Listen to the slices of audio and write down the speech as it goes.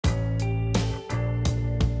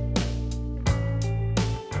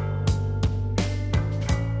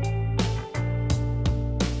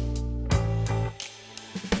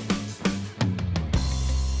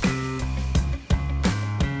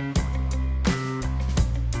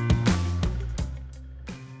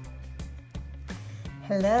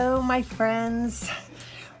Hello, my friends.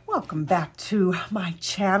 Welcome back to my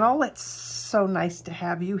channel. It's so nice to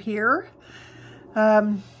have you here.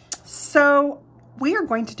 So we are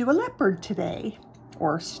going to do a leopard today,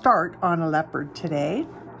 or start on a leopard today.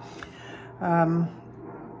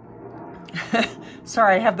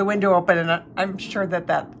 Sorry, I have the window open and I'm sure that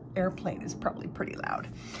that airplane is probably pretty loud.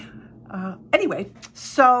 Anyway,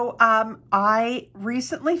 so I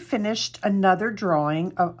recently finished another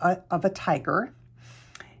drawing of a tiger,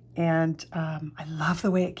 and I love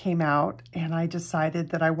the way it came out, and I decided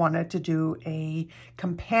that I wanted to do a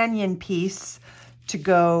companion piece to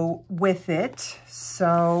go with it.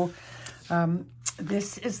 So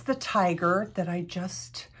this is the tiger that I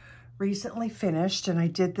just recently finished, and I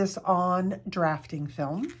did this on drafting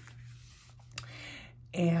film.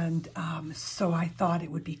 And so I thought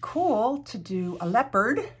it would be cool to do a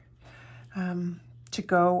leopard to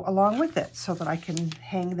go along with it so that I can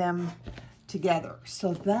hang them together.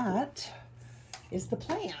 So that is the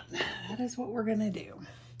plan. That is what we're gonna do.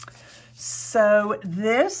 So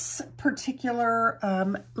this particular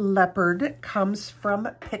leopard comes from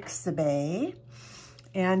Pixabay,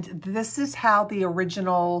 and this is how the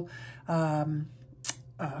original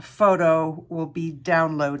photo will be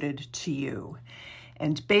downloaded to you.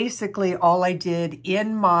 And basically all I did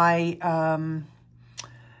on my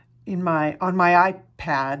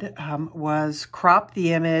iPad was crop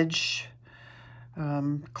the image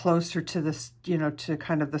closer to this, to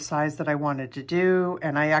kind of the size that I wanted to do.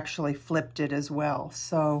 And I actually flipped it as well.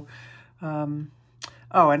 So, oh,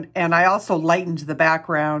 and I also lightened the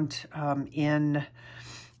background in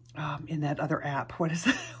that other app. What is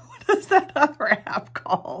that? What is that other app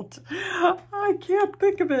called? I can't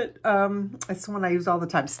think of it. It's the one I use all the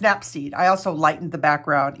time, Snapseed. I also lightened the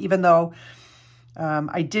background, even though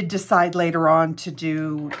I did decide later on to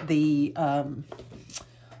do the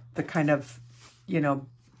kind of,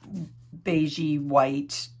 beigey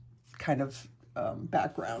white kind of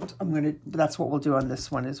background. That's what we'll do on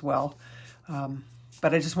this one as well.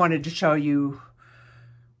 But I just wanted to show you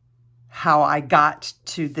how I got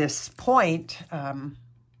to this point,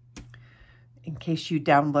 in case you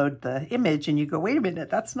download the image and you go, wait a minute,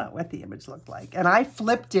 that's not what the image looked like. And I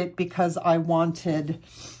flipped it because I wanted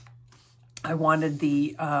the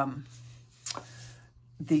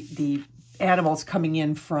animals coming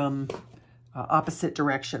in from opposite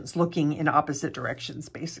directions, looking in opposite directions,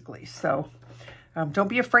 basically. So don't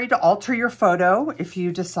be afraid to alter your photo if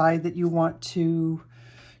you decide that you want to,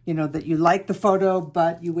 that you like the photo,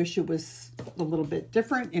 but you wish it was a little bit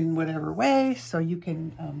different in whatever way. So you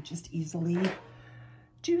can just easily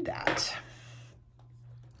do that.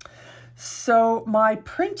 So my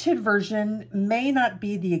printed version may not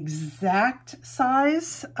be the exact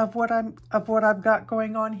size of what I've got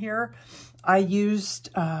going on here. I used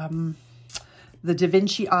the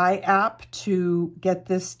DaVinci app to get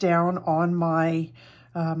this down on my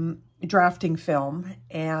drafting film,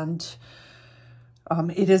 and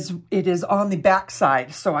it is on the back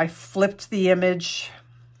side. So I flipped the image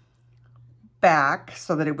back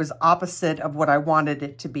so that it was opposite of what I wanted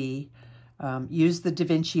it to be. Used the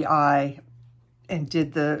DaVinci and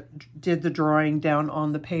did the drawing down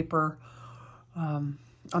on the paper,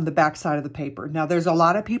 on the back side of the paper. Now there's a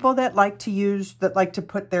lot of people that like to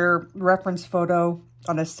put their reference photo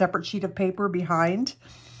on a separate sheet of paper behind,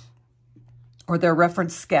 or their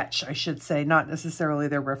reference sketch, I should say, not necessarily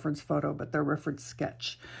their reference photo, but their reference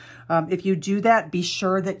sketch. If you do that, be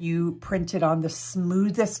sure that you print it on the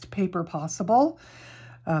smoothest paper possible.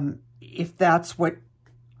 If that's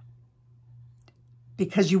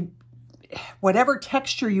because whatever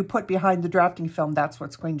texture you put behind the drafting film, that's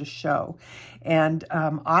what's going to show. And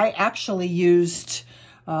I actually used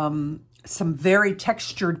some very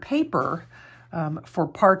textured paper for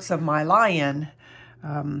parts of my lion.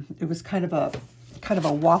 It was kind of a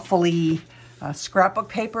waffly scrapbook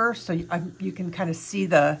paper, so you can kind of see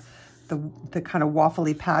the kind of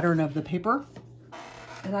waffly pattern of the paper.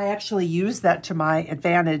 And I actually used that to my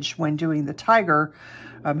advantage when doing the tiger,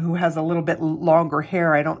 who has a little bit longer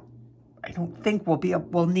hair. I don't think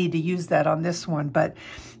we'll need to use that on this one, but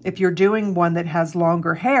if you're doing one that has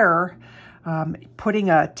longer hair, putting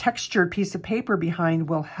a textured piece of paper behind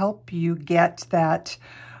will help you get that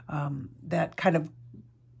kind of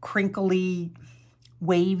crinkly,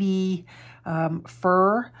 wavy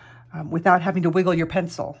fur without having to wiggle your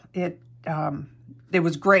pencil. It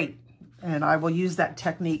was great, and I will use that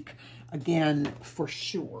technique again for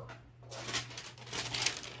sure.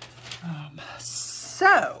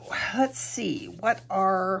 So let's see, what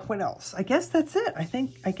else? I guess that's it.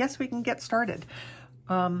 I guess we can get started.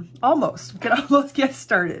 almost. We can almost get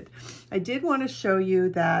started. I did want to show you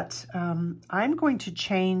that I'm going to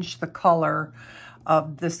change the color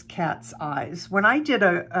of this cat's eyes. When I did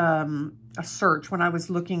a search, when I was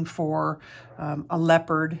looking for a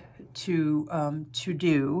leopard to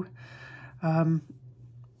do,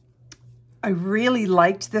 I really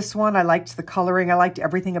liked this one. I liked the coloring. I liked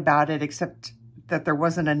everything about it, except that there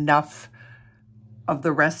wasn't enough of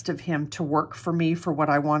the rest of him to work for me for what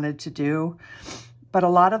I wanted to do. But a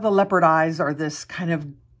lot of the leopard eyes are this kind of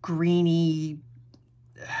greeny,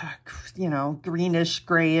 you know, greenish,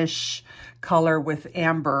 grayish color with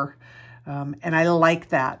amber. And I like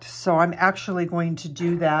that. So I'm actually going to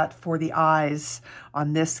do that for the eyes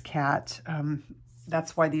on this cat.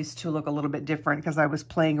 That's why these two look a little bit different, because I was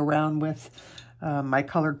playing around with my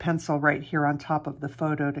colored pencil right here on top of the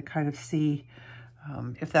photo to kind of see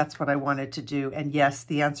if that's what I wanted to do. And yes,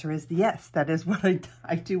 the answer is yes, that is what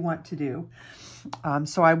I do want to do.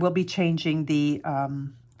 So I will be changing the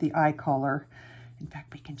eye color. In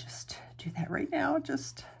fact, we can just do that right now,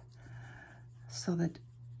 just so that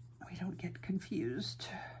we don't get confused.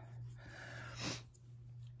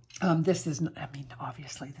 This is, I mean,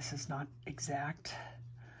 obviously this is not exact,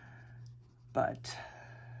 but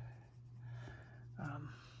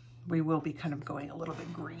we will be kind of going a little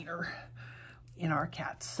bit greener in our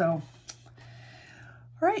cats. So, all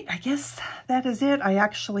right, I guess that is it. I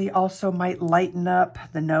actually also might lighten up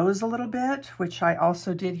the nose a little bit, which I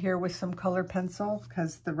also did here with some color pencil,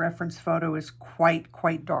 because the reference photo is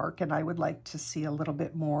quite dark, and I would like to see a little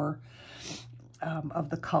bit more of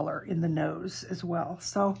the color in the nose as well.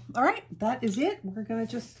 So, all right, that is it. We're gonna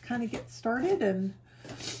just kind of get started, and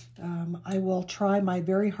I will try my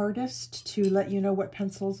very hardest to let you know what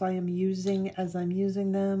pencils I am using as I'm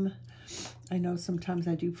using them. I know sometimes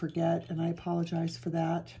I do forget, and I apologize for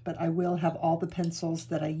that, but I will have all the pencils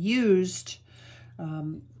that I used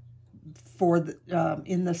for the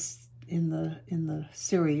in the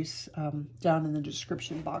series down in the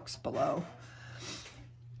description box below.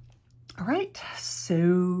 All right,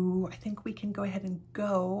 so I think we can go ahead and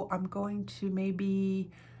go. I'm going to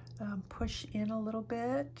maybe push in a little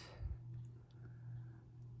bit.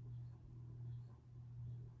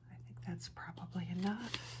 I think that's probably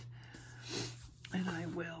enough. And I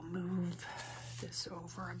will move this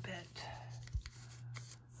over a bit.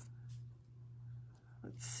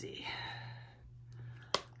 Let's see.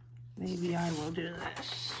 Maybe I will do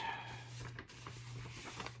this.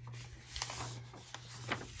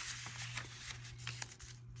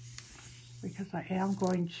 Because I am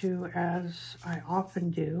going to, as I often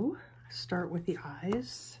do, start with the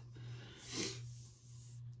eyes.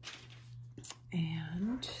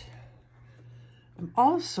 And I'm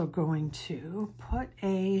also going to put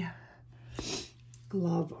a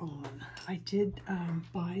glove on. I did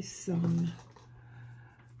buy some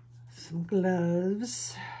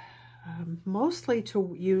gloves, mostly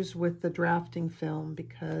to use with the drafting film,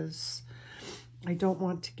 because I don't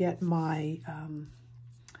want to get my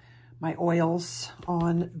my oils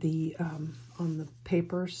on the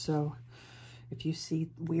paper. So if you see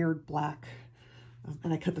weird black,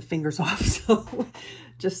 and I cut the fingers off, so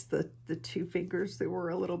just the two fingers, they were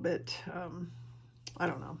a little bit, I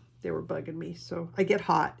don't know, they were bugging me. So I get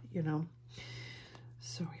hot, you know,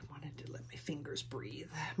 so I wanted to let my fingers breathe.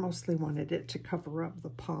 Mostly wanted it to cover up the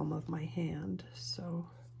palm of my hand. So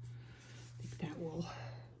I think that will,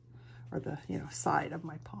 or the, you know, side of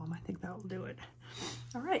my palm, I think that will do it.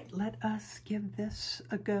 All right, let us give this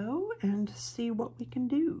a go and see what we can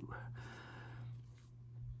do.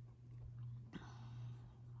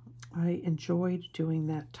 I enjoyed doing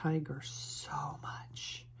that tiger so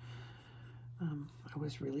much. I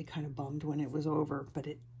was really kind of bummed when it was over, but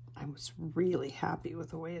I was really happy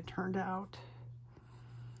with the way it turned out.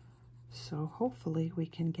 So hopefully we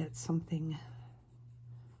can get something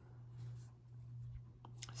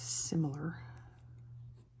similar.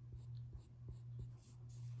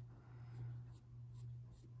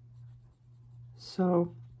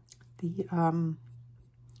 So the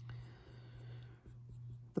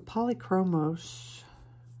Polychromos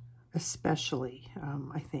especially,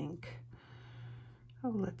 I think.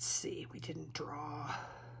 Oh, let's see, we didn't draw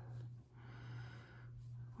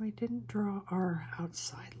our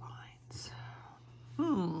outside lines.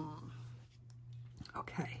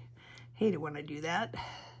 Okay, hate it when I do that.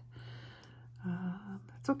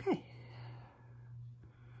 That's okay.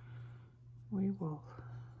 We will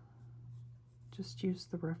just use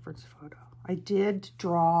the reference photo. I did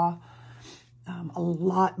draw a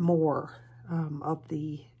lot more of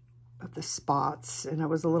the spots, and I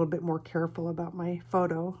was a little bit more careful about my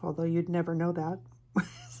photo, although you'd never know that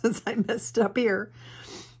since I messed up here.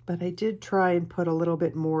 But I did try and put a little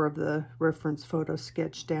bit more of the reference photo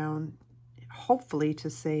sketch down, hopefully to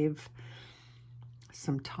save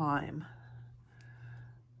some time.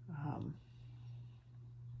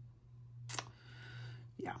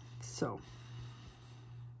 Yeah, so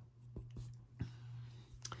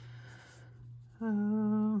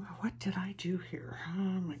what did I do here? Oh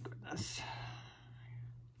my goodness.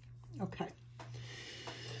 Okay.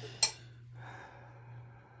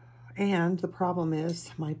 And the problem is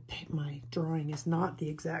my drawing is not the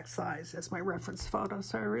exact size as my reference photo,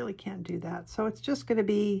 so I really can't do that. So it's just going to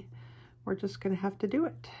be, we're just going to have to do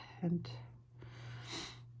it and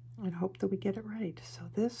hope that we get it right. So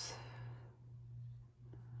this is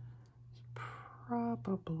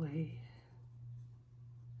probably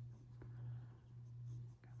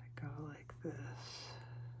going to go like this.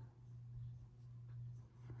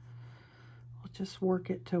 We'll just work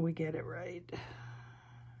it till we get it right.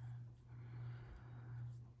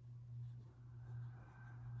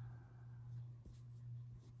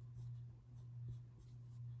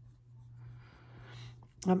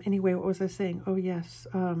 Anyway, what was I saying? Oh, yes.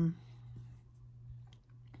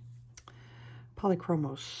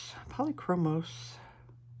 Polychromos. Polychromos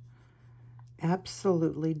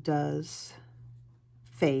absolutely does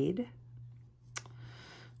fade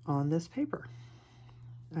on this paper.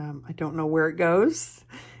 I don't know where it goes.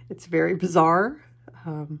 It's very bizarre.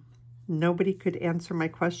 Nobody could answer my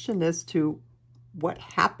question as to what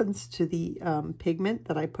happens to the pigment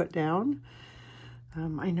that I put down.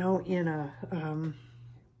 I know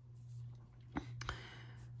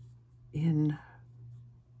in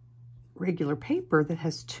regular paper that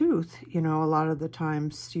has tooth, you know, a lot of the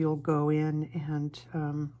times you'll go in and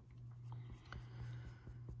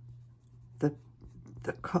the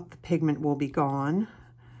pigment will be gone,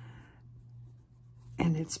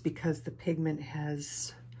 and it's because the pigment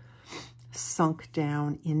has sunk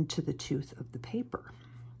down into the tooth of the paper.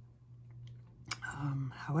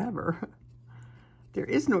 However, there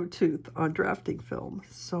is no tooth on drafting film,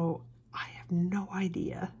 so I have no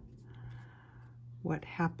idea what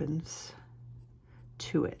happens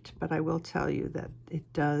to it, but I will tell you that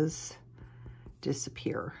it does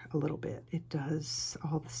disappear a little bit. It does.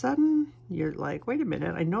 All of a sudden, you're like, wait a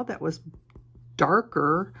minute, I know that was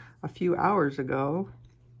darker a few hours ago.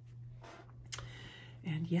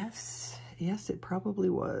 And yes, it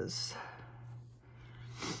probably was.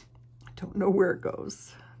 I don't know where it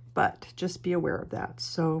goes, but just be aware of that.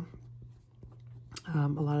 So a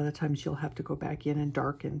lot of the times you'll have to go back in and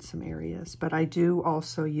darken some areas. But I do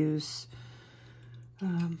also use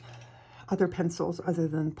other pencils other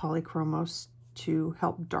than Polychromos to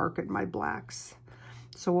help darken my blacks.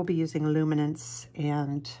 So we'll be using Luminance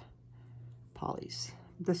and Polys.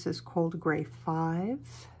 This is Cold Gray 5.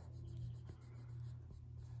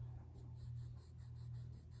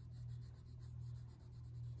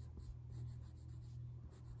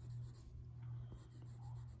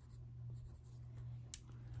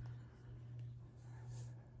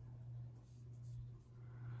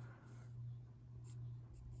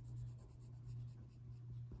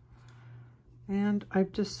 And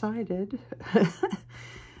I've decided,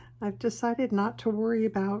 not to worry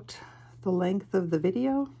about the length of the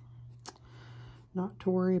video, not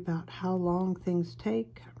to worry about how long things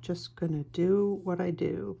take. I'm just going to do what I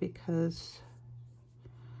do because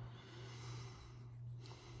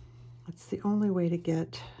it's the only way to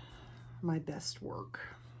get my best work.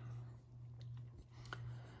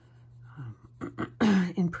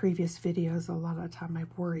 In previous videos, a lot of the time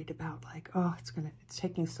I've worried about like, oh, it's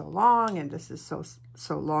taking so long and this is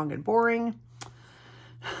so long and boring.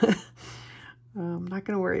 I'm not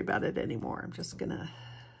going to worry about it anymore. I'm just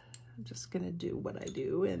gonna do what I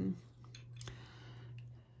do, and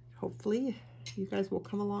hopefully you guys will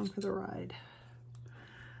come along for the ride.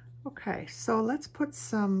 Okay, so let's put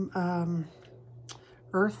some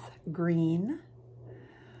earth green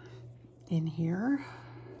in here.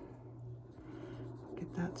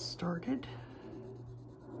 Get that started.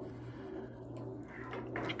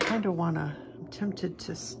 I kind of want to, I'm tempted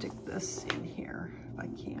to stick this in here if I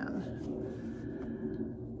can,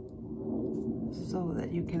 so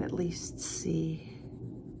that you can at least see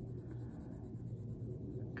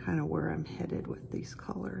kind of where I'm headed with these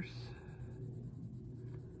colors.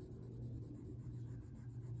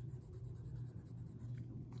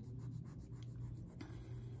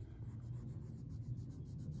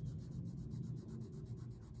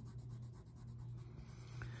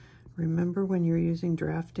 Remember, when you're using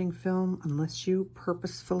drafting film, unless you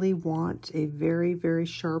purposefully want a very, very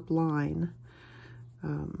sharp line,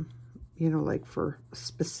 you know, like for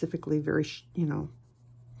specifically very, you know,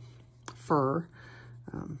 fur,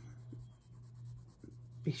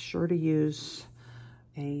 be sure to use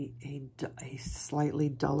a slightly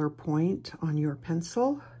duller point on your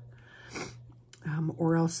pencil,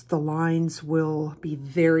 or else the lines will be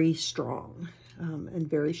very strong and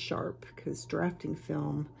very sharp, because drafting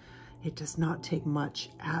film, it does not take much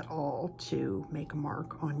at all to make a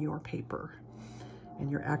mark on your paper.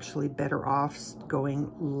 And you're actually better off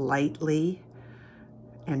going lightly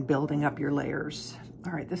and building up your layers.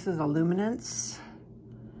 All right, this is a Luminance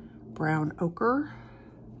brown ochre.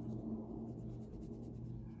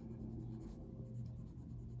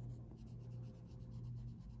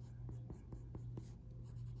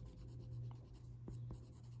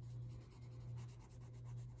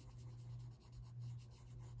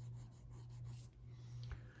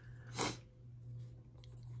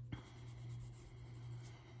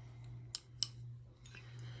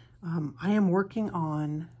 I am working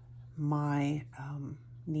on my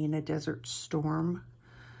Nina Desert Storm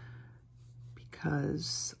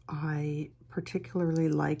because I particularly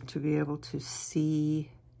like to be able to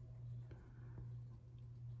see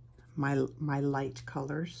my light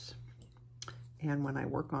colors. And when I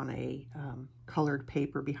work on a colored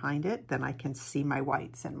paper behind it, then I can see my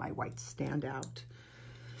whites, and my whites stand out,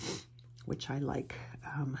 which I like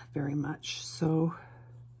very much. So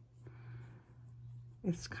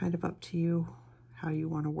it's kind of up to you how you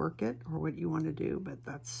want to work it or what you want to do, but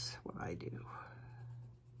that's what I do.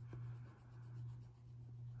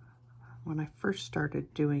 When I first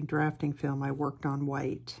started doing drafting film, I worked on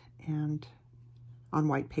white and on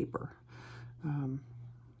white paper. And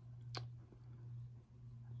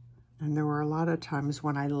there were a lot of times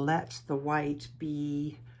when I let the white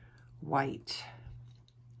be white.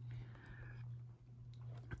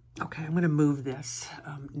 Okay, I'm going to move this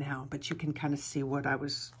now, but you can kind of see where I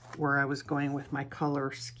was going with my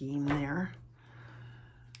color scheme there.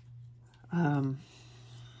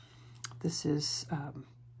 This is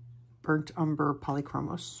burnt umber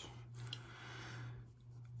Polychromos.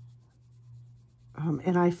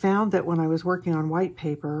 And I found that when I was working on white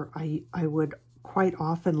paper, I would quite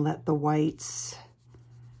often let the white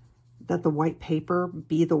paper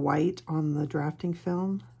be the white on the drafting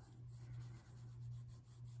film.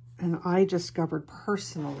 And I discovered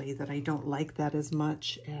personally that I don't like that as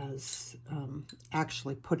much as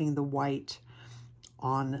actually putting the white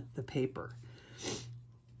on the paper.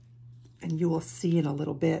 And you will see in a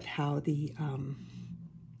little bit how the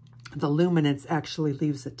Luminance actually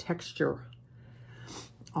leaves a texture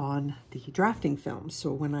on the drafting film.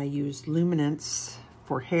 So when I use Luminance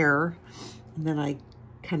for hair, and then I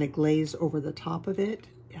kind of glaze over the top of it,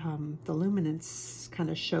 the Luminance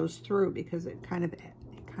kind of shows through, because it kind of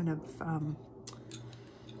I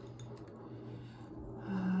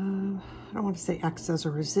don't want to say acts as a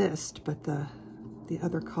resist, but the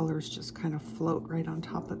other colors just kind of float right on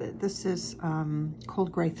top of it. This is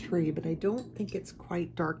Cold Gray 3, but I don't think it's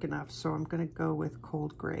quite dark enough, so I'm going to go with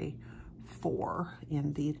Cold Gray 4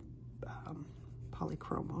 in the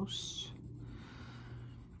Polychromos.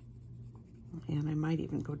 And I might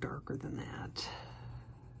even go darker than that.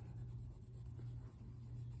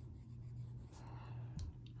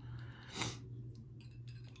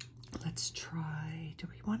 Let's try, do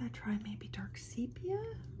we want to try maybe dark sepia?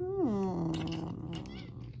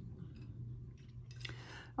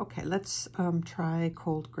 Okay, let's try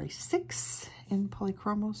Cold Gray 6 in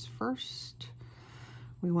Polychromos first.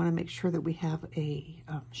 We want to make sure that we have a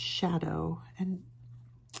shadow, and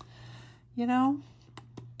you know,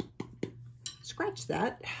 scratch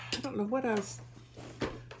that. I don't know what else.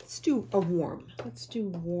 Let's do a warm. Let's do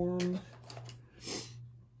warm.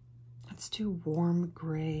 Let's do warm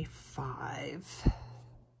gray 5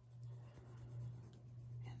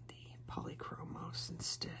 in the Polychromos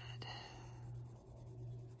instead.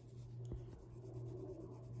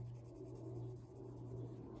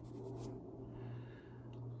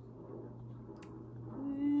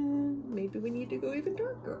 And maybe we need to go even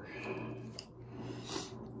darker.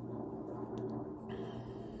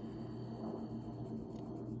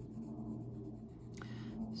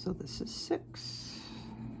 So this is 6.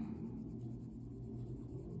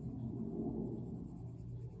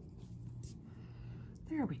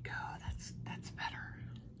 There we go. That's better.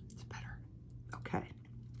 It's better. Okay.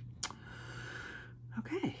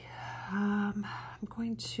 Okay. I'm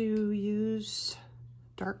going to use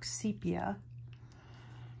dark sepia,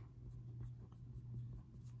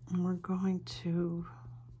 and we're going to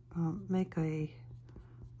make a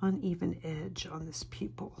uneven edge on this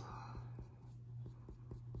pupil.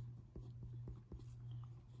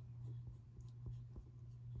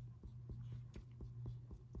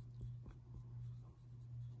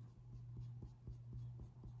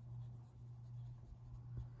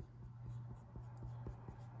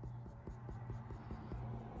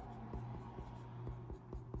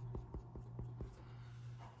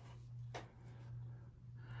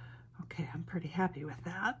 pretty happy with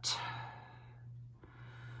that.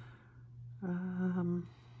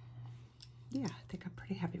 Yeah, I think I'm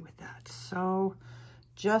pretty happy with that. So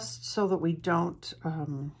just so that we don't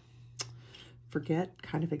forget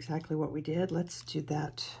kind of exactly what we did, let's do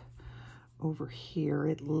that over here,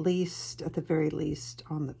 at least, at the very least,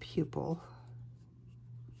 on the pupil.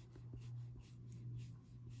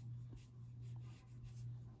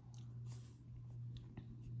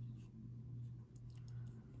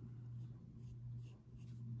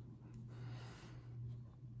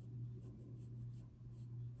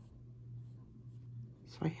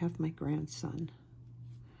 I have my grandson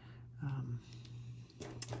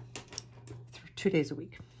 2 days a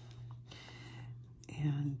week,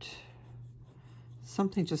 and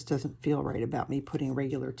something just doesn't feel right about me putting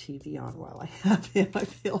regular TV on while I have him. I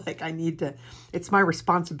feel like I need to, it's my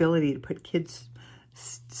responsibility to put kids'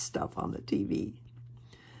 stuff on the TV.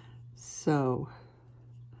 So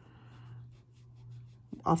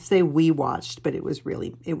I'll say we watched, but it was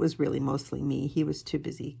really mostly me. He was too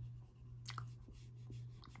busy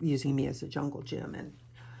using me as a jungle gym and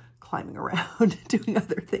climbing around doing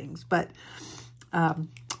other things. But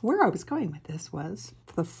where I was going with this was,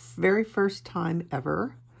 for the very first time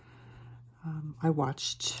ever, I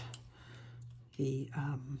watched the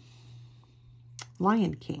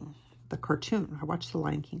Lion King, the cartoon. I watched the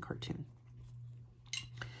Lion King cartoon.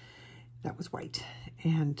 That was white,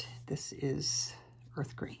 and this is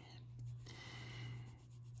earth green.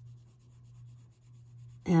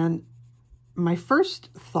 And my first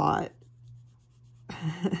thought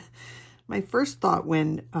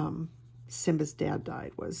when Simba's dad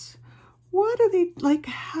died was, what are they, like,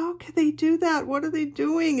 how could they do that? What are they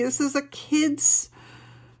doing? This is a kid's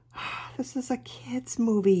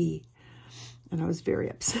movie. And I was very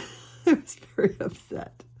upset. I was very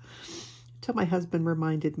upset. Until my husband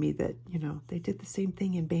reminded me that, you know, they did the same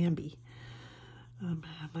thing in Bambi. I'm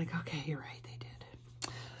like, okay, you're right, they did.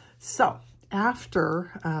 So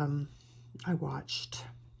after I watched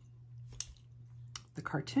the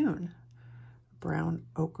cartoon, Brown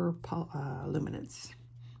Ochre Luminance.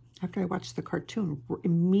 After I watched the cartoon,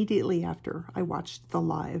 immediately after, I watched the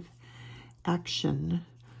live action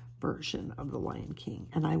version of The Lion King.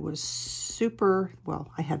 And I was super,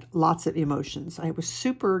 well, I had lots of emotions. I was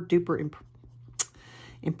super duper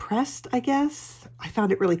impressed, I guess. I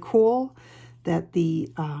found it really cool that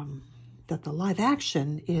the live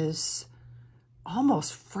action is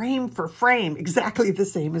almost frame for frame, exactly the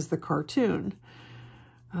same as the cartoon.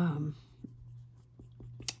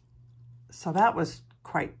 So that was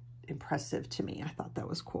quite impressive to me. I thought that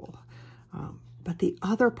was cool. But the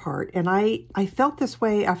other part, and I felt this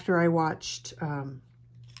way after I watched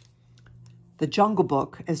The Jungle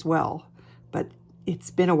Book as well, but it's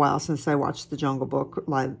been a while since I watched The Jungle Book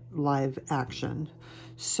live action.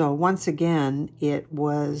 So once again, it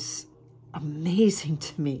was amazing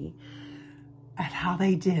to me at how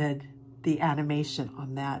they did the animation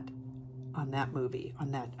on that movie,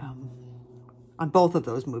 on both of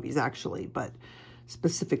those movies actually, but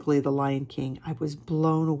specifically The Lion King. I was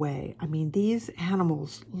blown away. I mean, these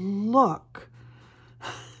animals look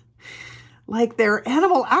like they're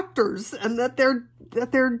animal actors, and that they're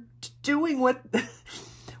doing what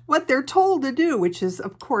they're told to do, which is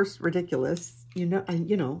of course ridiculous. You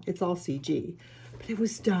know, it's all CG, but it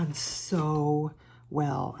was done so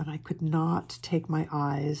well, and I could not take my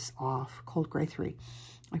eyes off Cold Gray 3.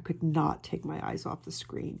 I could not take my eyes off the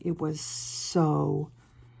screen. It was so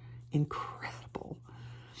incredible.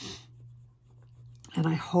 And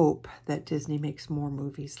I hope that Disney makes more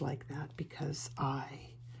movies like that, because I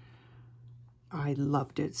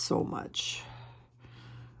loved it so much.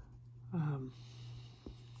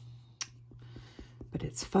 But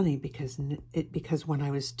it's funny because when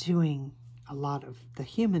I was doing a lot of the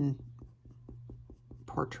human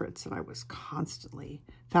portraits, and I was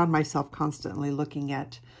found myself constantly looking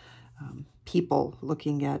at people,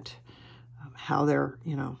 looking at how their,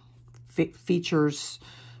 features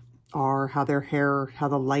are, how their hair, how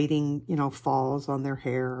the lighting, falls on their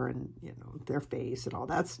hair and, their face and all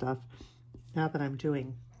that stuff. Now that I'm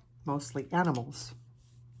doing mostly animals,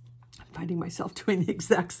 I'm finding myself doing the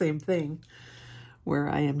exact same thing, where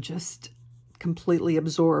I am just completely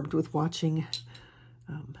absorbed with watching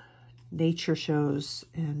nature shows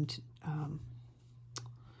and,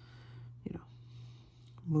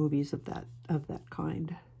 movies of that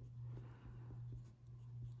kind.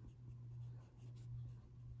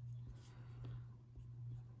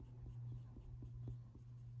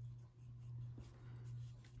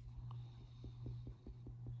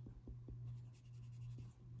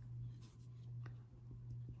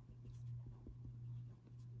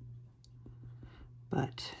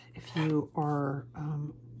 But if you are,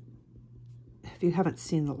 if you haven't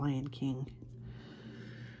seen The Lion King,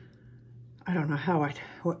 I don't know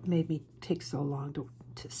what made me take so long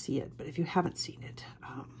to see it, but if you haven't seen it,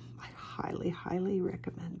 I highly, highly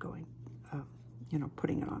recommend going, you know,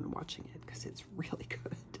 putting it on and watching it, because it's really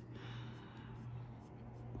good.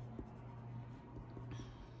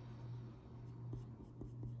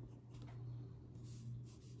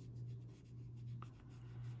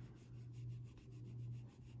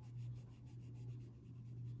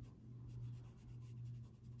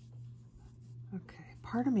 Okay,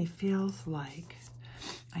 part of me feels like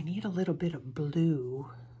I need a little bit of blue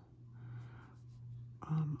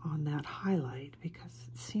on that highlight, because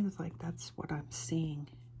it seems like that's what I'm seeing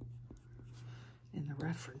in the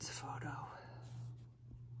reference photo.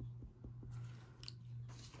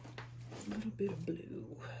 A little bit of blue.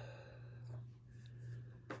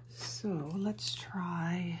 So let's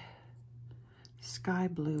try Sky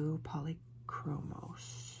Blue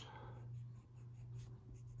Polychromos.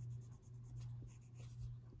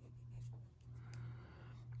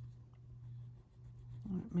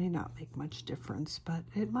 It may not make much difference, but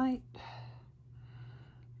it might.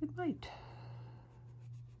 It might.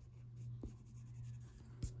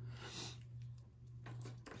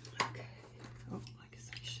 Okay. Oh, I guess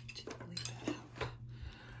I should leave that out.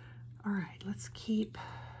 All right, let's keep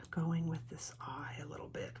going with this eye a little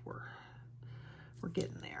bit. We're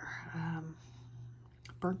getting there.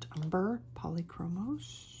 Burnt Umber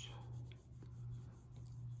Polychromos.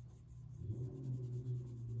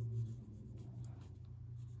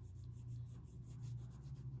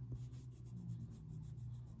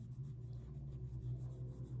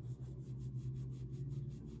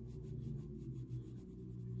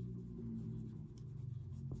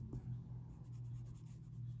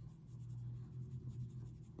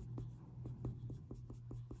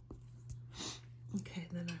 Okay,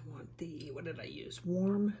 then I want the, what did I use?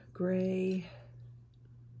 Warm Gray,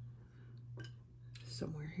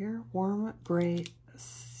 somewhere here. Warm Gray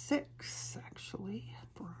 6, actually,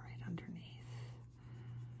 right underneath.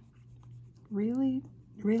 Really,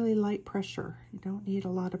 really light pressure. You don't need a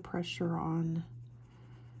lot of pressure on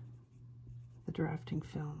the drafting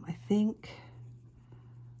film. I think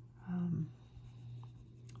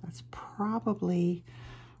that's probably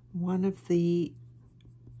one of the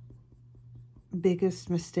biggest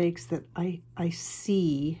mistakes that I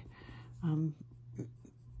see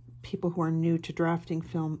people who are new to drafting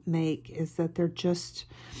film make, is that they're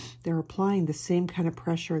applying the same kind of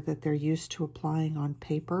pressure that they're used to applying on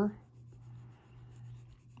paper.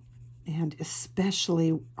 And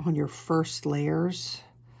especially on your first layers,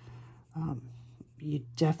 you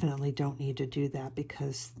definitely don't need to do that,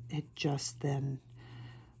 because it just then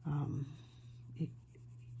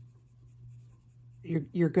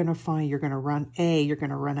you're going to find you're going to run, A, you're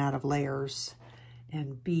going to run out of layers,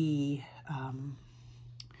 and B,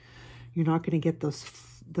 you're not going to get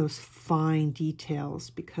those fine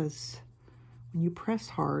details, because when you press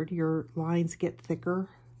hard, your lines get thicker.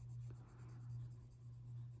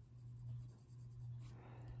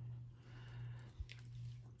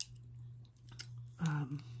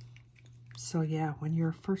 So yeah, when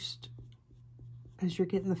you're as you're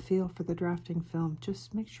getting the feel for the drafting film,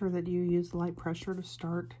 just make sure that you use light pressure to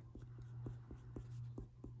start.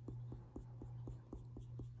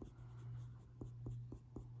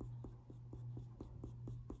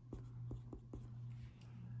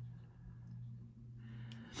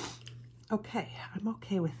 Okay, I'm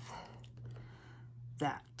okay with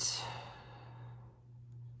that.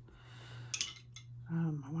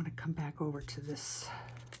 I want to come back over to this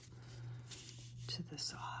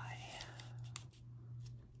eye.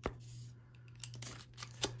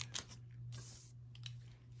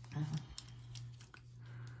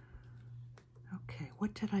 Okay,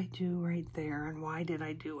 what did I do right there, and why did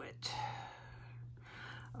I do it?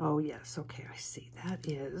 Oh yes, okay, I see. That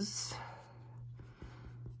is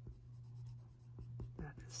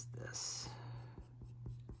this.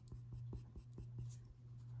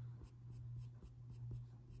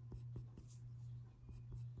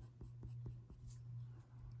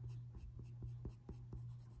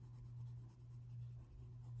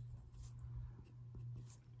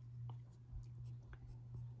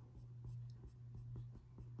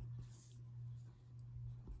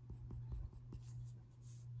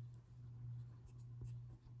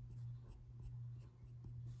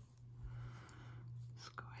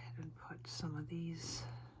 Put some of these.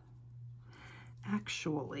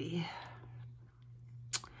 Actually,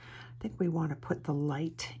 I think we want to put the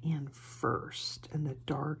light in first and the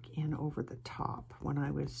dark in over the top. When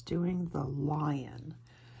I was doing the lion,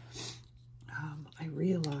 I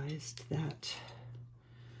realized that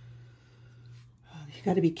You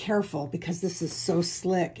got to be careful because this is so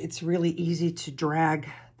slick. It's really easy to drag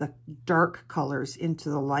the dark colors into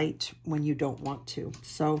the light when you don't want to.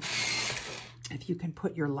 So if you can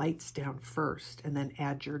put your lights down first and then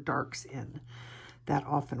add your darks in, that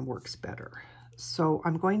often works better. So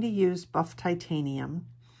I'm going to use Buff Titanium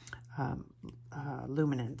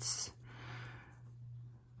Luminance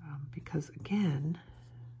because, again,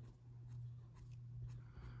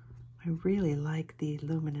 I really like the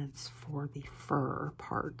Luminance for the fur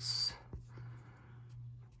parts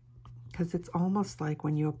because it's almost like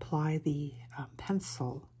when you apply the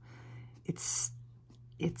pencil, it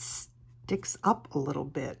sticks up a little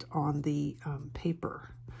bit on the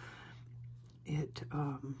paper. It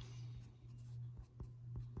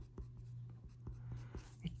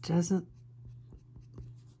doesn't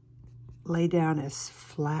lay down as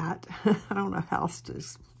flat. I don't know how else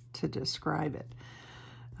to describe it.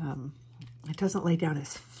 It doesn't lay down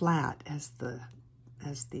as flat as the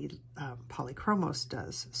Polychromos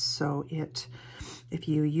does. So if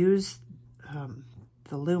you use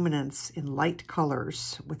the Luminance in light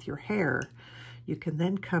colors with your hair, you can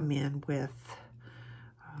then come in with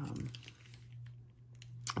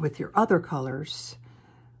your other colors,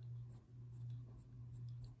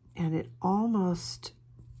 and it almost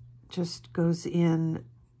just goes in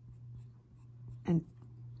and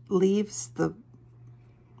leaves the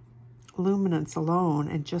Luminance alone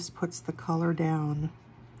and just puts the color down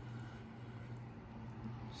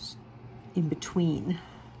in between.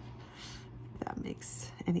 If that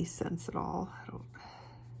makes any sense at all.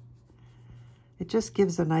 It just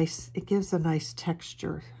gives a nice,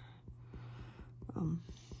 texture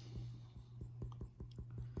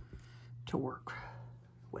to work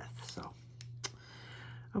with. So,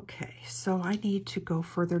 okay, so I need to go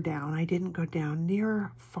further down. I didn't go down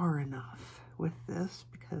near far enough with this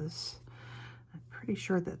because I'm pretty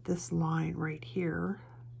sure that this line right here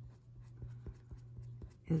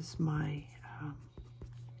is my,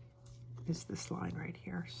 is this line right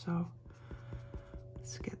here. So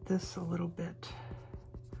let's get this a little bit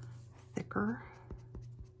thicker.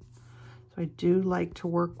 So I do like to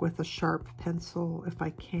work with a sharp pencil if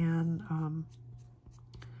I can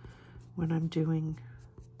when I'm doing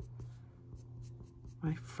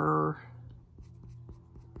my fur,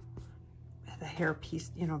 the hair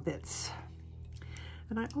piece, you know, bits.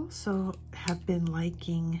 And I also have been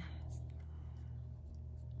liking,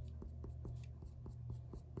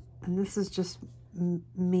 and this is just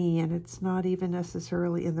me, and it's not even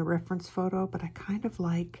necessarily in the reference photo, but I kind of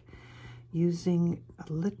like using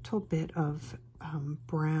a little bit of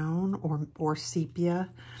brown or sepia.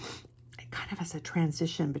 It kind of has a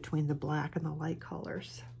transition between the black and the light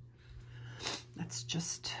colors. That's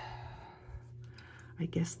just, I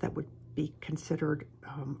guess that would be considered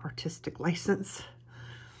artistic license.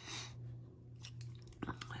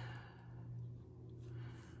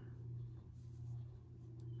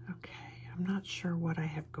 Okay, I'm not sure what I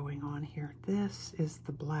have going on here. This is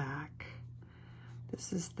the black.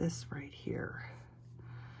 This is this right here.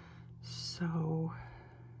 So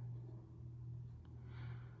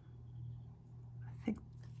I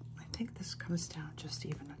think this comes down just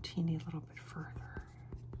even a teeny little bit further.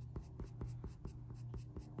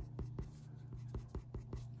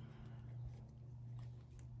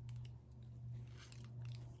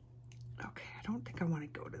 Okay, I don't think I want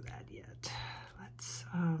to go to that yet. Let's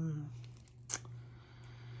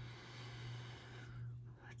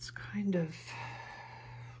kind of,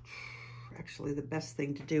 actually the best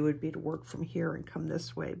thing to do would be to work from here and come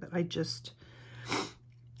this way, but I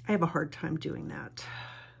have a hard time doing that.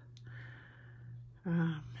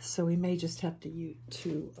 So we may just have to you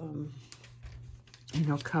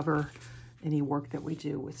know, cover any work that we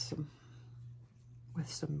do with some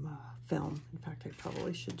film. In fact, I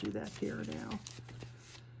probably should do that here now.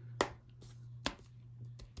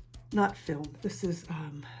 Not film. This is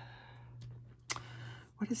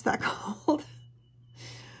what is that called?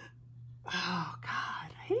 Oh God,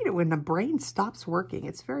 I hate it when the brain stops working.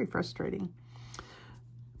 It's very frustrating.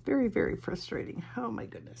 Very, very frustrating. Oh my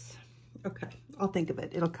goodness. Okay, I'll think of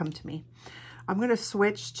it. It'll come to me. I'm going to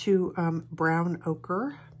switch to brown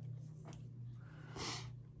ochre.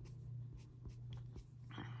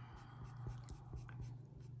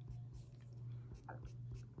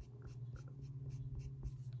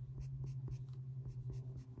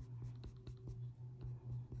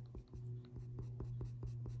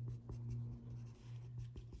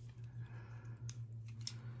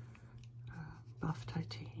 Buff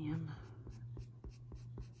Titanium.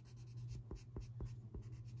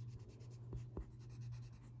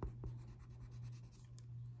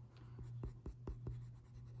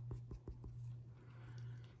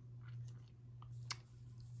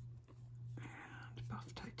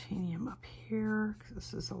 up here because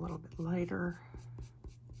this is a little bit lighter.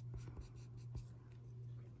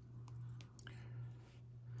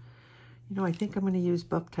 You know, I think I'm going to use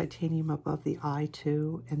buff titanium above the eye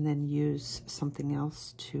too, and then use something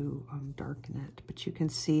else to darken it. But you can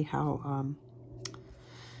see how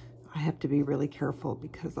I have to be really careful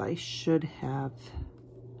because I should have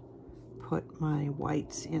put my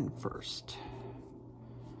whites in first.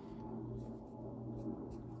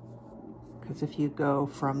 Because if you go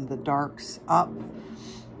from the darks up,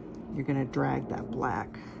 you're going to drag that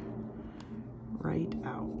black right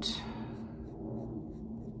out.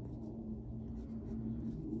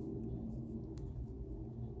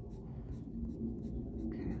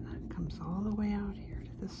 Okay, that comes all the way out here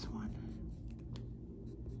to this one.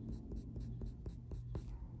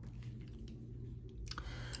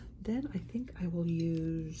 Then I think I will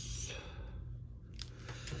use,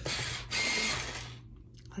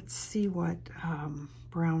 let's see what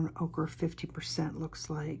brown ochre 50%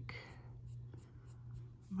 looks like.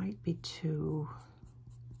 Might be too,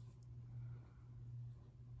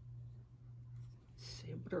 let's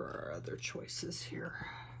see, what are our other choices here?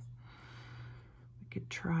 We could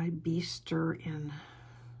try Beaster in,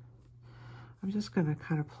 I'm just gonna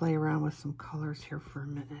kind of play around with some colors here for a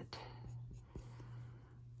minute.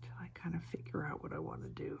 Kind of figure out what I want to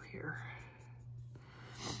do here.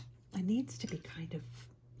 It needs to be kind of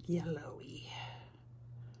yellowy.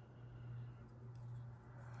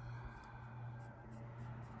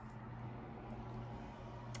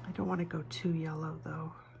 I don't want to go too yellow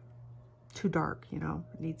though. Too dark, you know.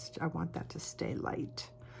 It needs to, I want that to stay light.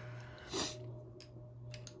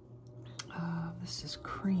 This is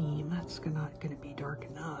cream. That's not going to be dark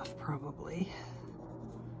enough, probably.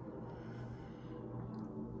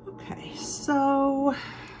 Okay, so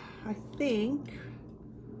I think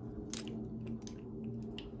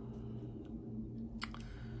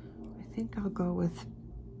I'll go with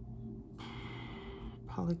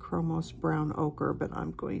Polychromos brown ochre, but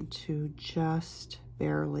I'm going to just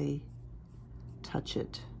barely touch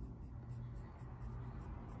it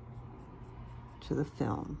to the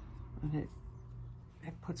film, and it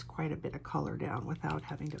puts quite a bit of color down without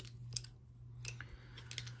having to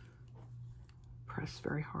press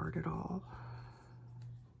very hard at all.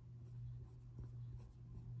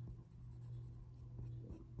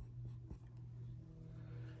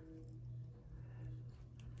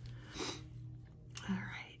 All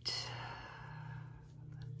right.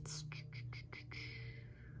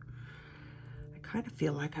 I kind of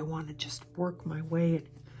feel like I want to just work my way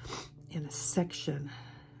in a section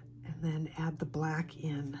and then add the black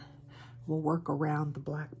in. We'll work around the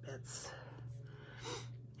black bits.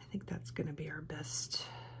 I think that's going to be our best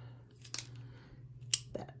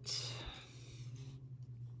bet.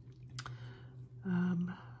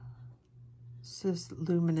 This is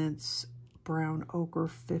Luminance brown ochre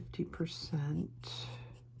 50%.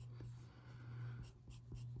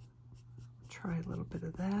 Try a little bit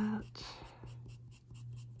of that.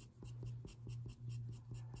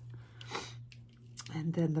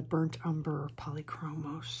 And then the burnt umber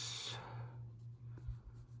Polychromos.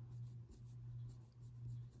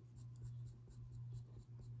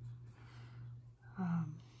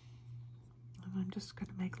 And I'm just going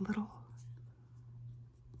to make little,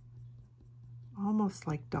 almost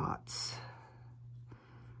like dots.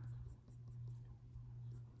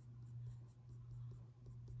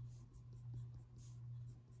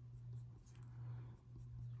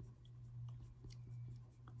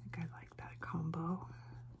 I think I like that combo.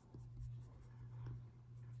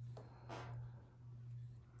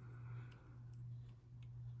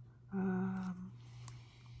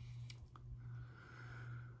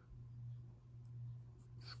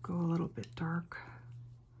 Let's go a little bit dark.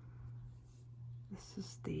 This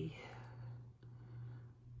is the,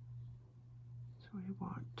 so we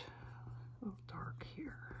want a little dark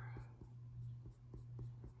here.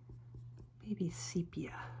 Maybe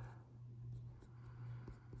sepia.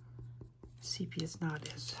 Sepia is not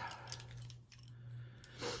as,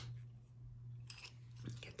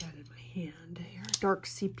 get that in my hand here. Dark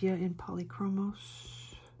sepia in Polychromos.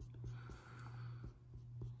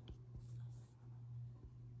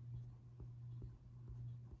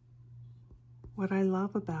 What I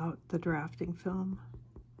love about the drafting film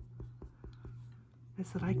is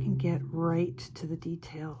that I can get right to the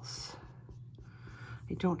details.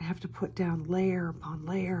 I don't have to put down layer upon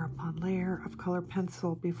layer upon layer of color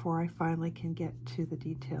pencil before I finally can get to the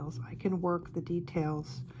details. I can work the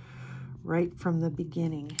details right from the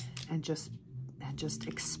beginning and just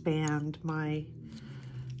expand my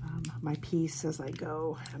my piece as I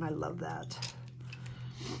go, and I love that.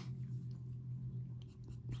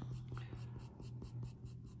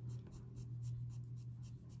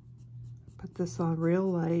 put this on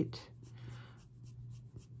real light,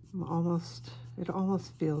 it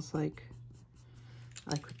almost feels like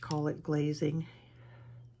I could call it glazing.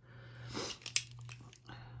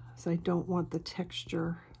 So I don't want the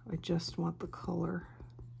texture, I just want the color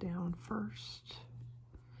down first.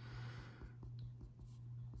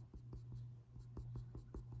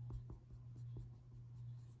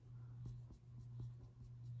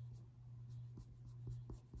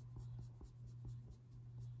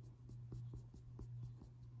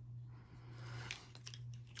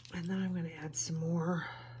 And then I'm going to add some more.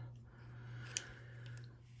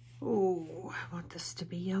 Oh, I want this to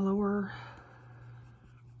be yellower.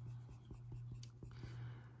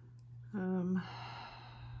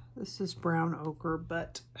 This is brown ochre,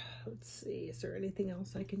 but let's see, is there anything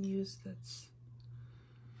else I can use that's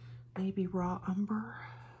maybe raw umber?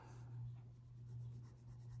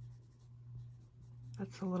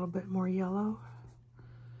 That's a little bit more yellow.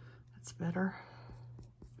 That's better.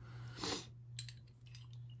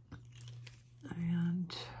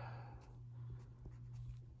 And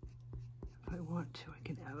if I want to, I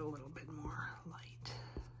can add a little bit more light.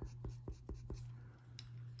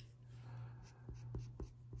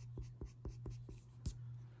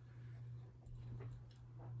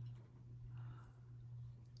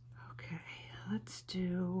 Okay, let's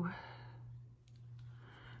do,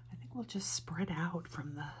 I think we'll just spread out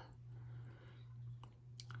from the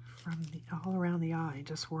all around the eye,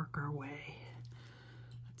 just work our way.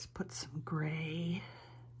 Let's put some gray.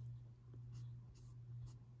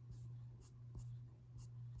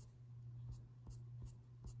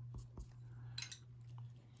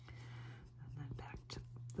 And then back to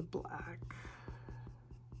the black.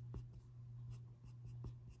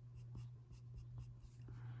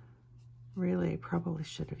 Really, probably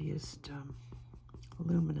should have used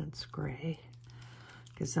Luminance gray,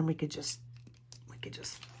 because then we could just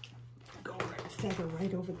go right, feather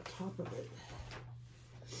right over the top of it.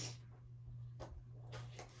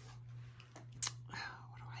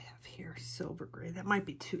 What do I have here? Silver gray. That might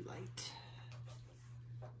be too light.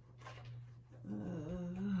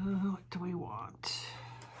 What do we want?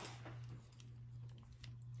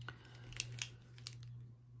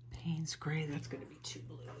 Payne's gray. That's going to be too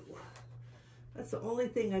blue. That's the only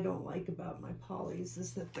thing I don't like about my polys,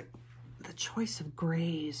 is that the choice of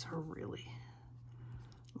grays are really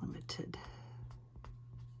limited.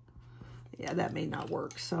 Yeah, that may not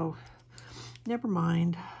work, so never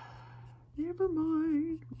mind. Never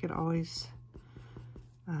mind. We could always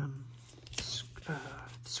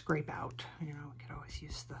scrape out, you know, we could always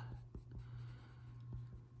use the...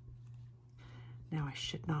 Now I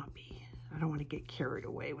should not be, I don't want to get carried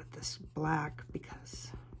away with this black,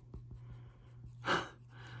 because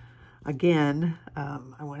again,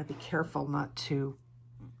 I want to be careful not to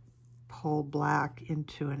pull black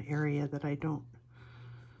into an area that I don't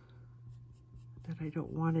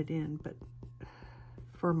want it in. But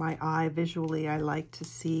for my eye, visually, I like to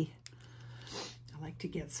see, I like to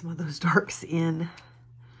get some of those darks in.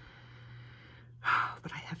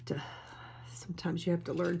 But I have to, sometimes you have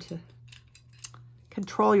to learn to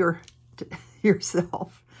control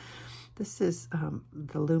yourself. This is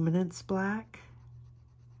the Luminance black.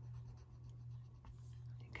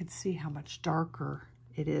 You can see how much darker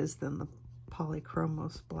it is than the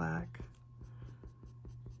Polychromos black.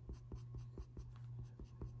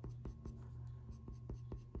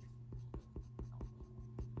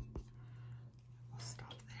 We'll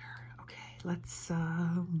stop there. Okay, let's,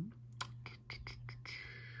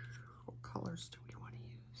 what colors do we want to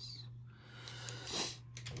use?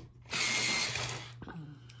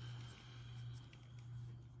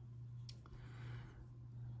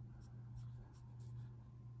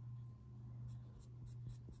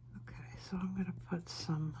 So I'm going to put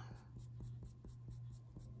some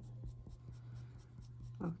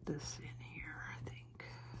of this in here, I think.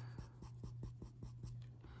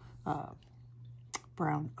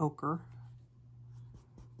 Brown ochre.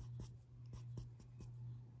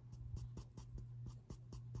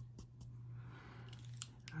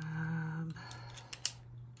 And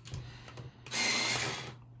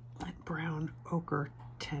brown ochre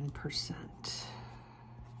 10%.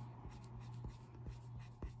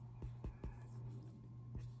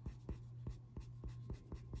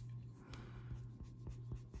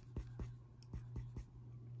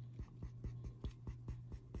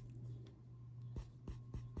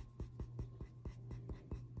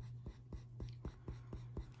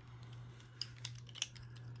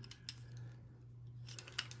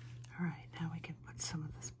 All right, now we can put some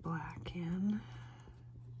of this black in.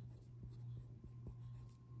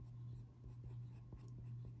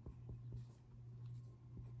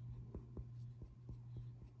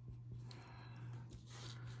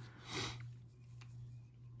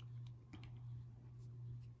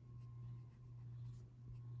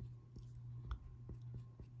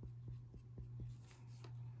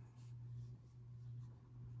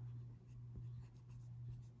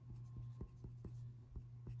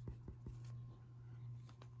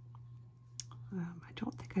 I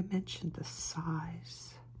don't think I mentioned the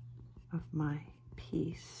size of my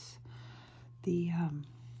piece. The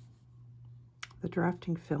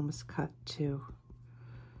drafting film is cut to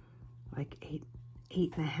like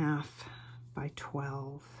 8.5 by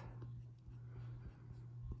 12,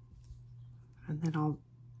 and then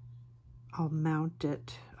I'll mount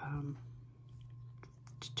it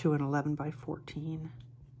to an 11 by 14.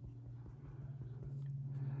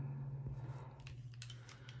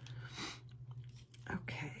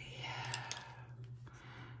 Okay.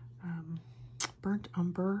 Burnt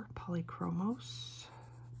Umber Polychromos.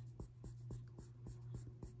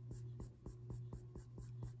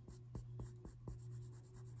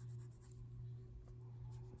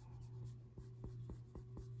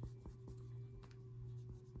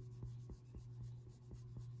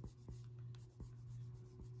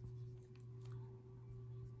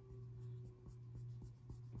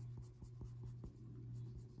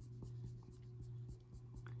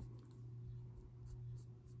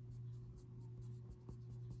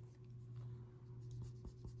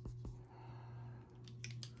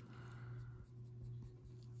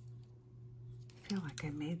 I feel like I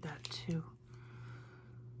made that too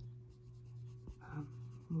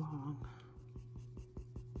long.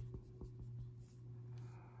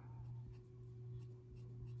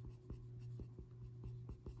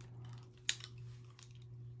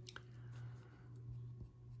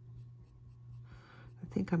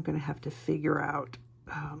 I think I'm going to have to figure out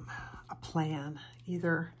a plan.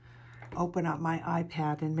 Either open up my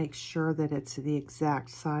iPad and make sure that it's the exact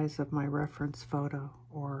size of my reference photo,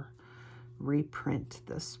 or reprint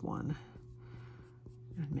this one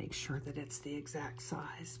and make sure that it's the exact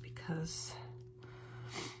size, because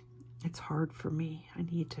it's hard for me. I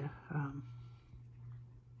need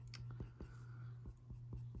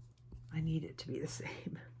it to be the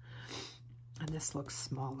same, and this looks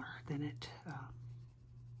smaller than it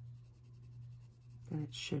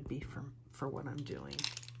should be for what I'm doing.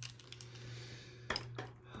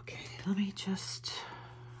 Okay, let me just,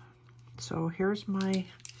 so here's my,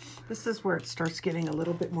 this is where it starts getting a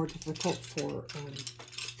little bit more difficult for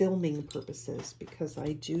filming purposes, because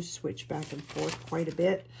I do switch back and forth quite a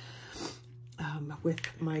bit with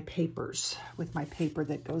my papers, with my paper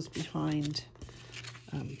that goes behind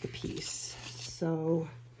the piece. So,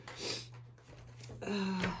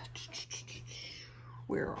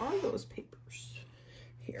 where are those papers?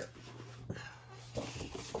 Here.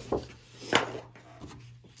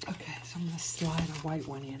 Okay, so I'm going to slide a white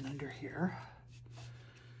one in under here.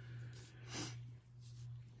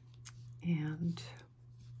 And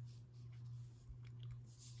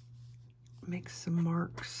make some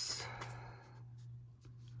marks.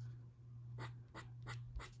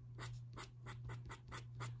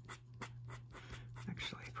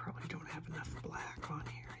 Actually, I probably don't have enough black on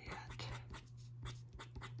here yet.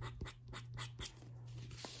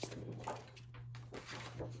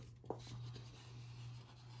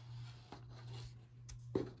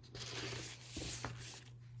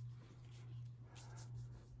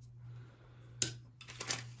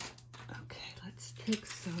 Take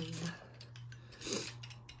some,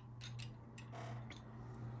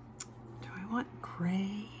 do I want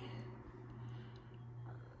gray?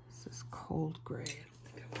 This is cold gray. I don't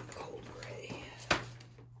think I want cold gray. So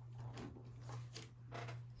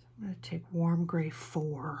I'm going to take warm gray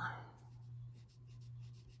 4.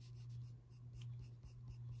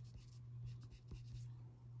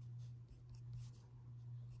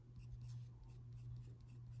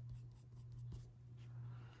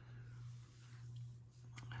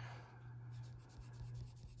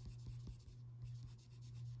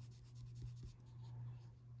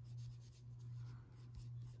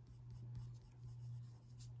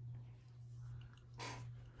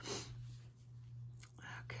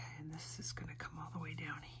 This is going to come all the way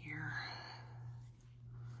down here.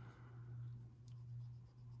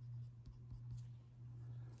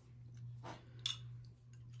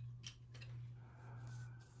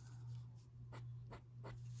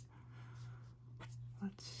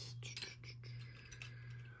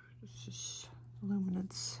 This is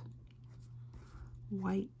Luminance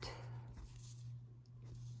white.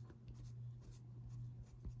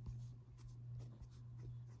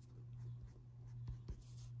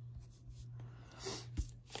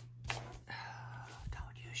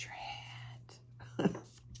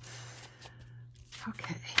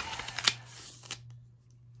 Okay.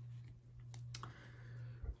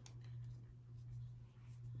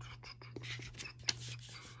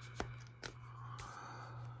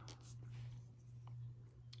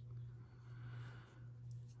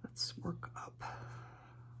 Let's work up.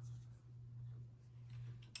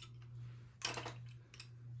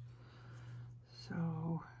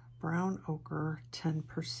 So brown ochre,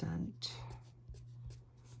 10%.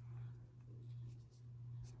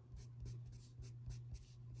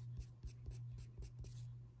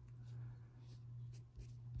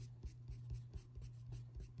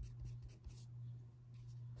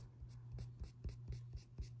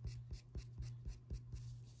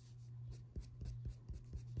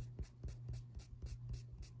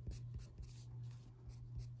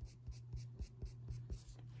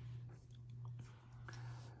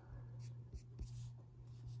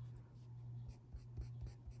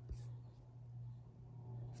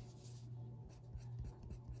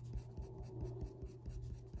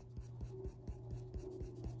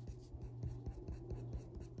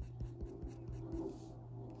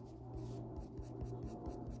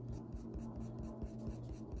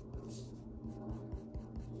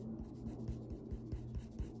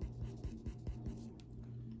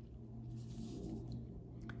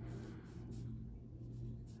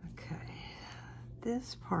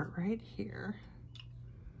 This part right here,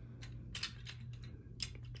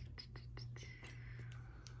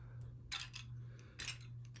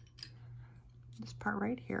 this part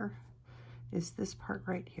right here is this part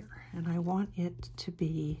right here, and I want it to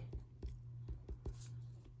be,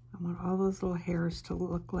 I want all those little hairs to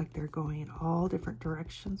look like they're going in all different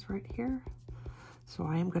directions right here. So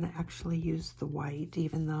I am going to actually use the white,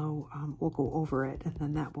 even though we'll go over it, and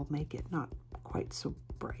then that will make it not quite so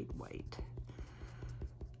bright white.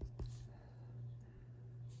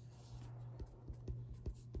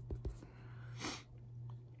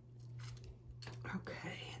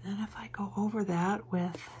 Okay, and then if I go over that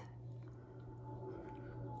with,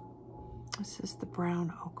 this is the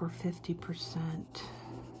brown ochre 50%,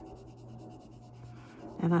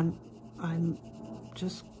 and I'm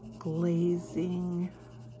just glazing.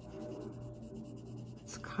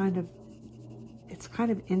 It's kind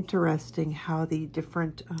of interesting how the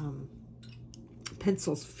different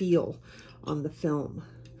pencils feel on the film.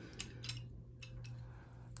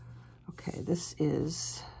 Okay, this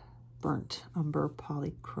is burnt umber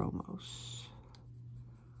Polychromos.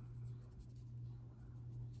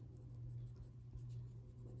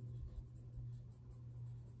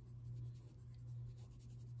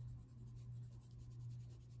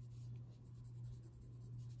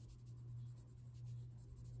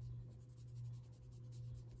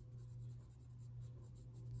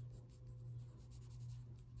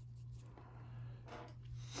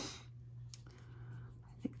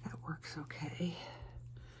 I think that works okay.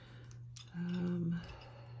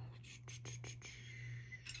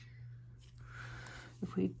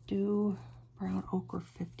 If we do brown ochre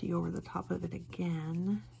 50 over the top of it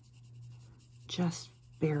again, just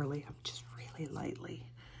barely, just really lightly,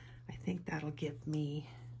 I think that'll give me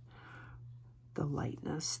the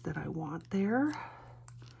lightness that I want there.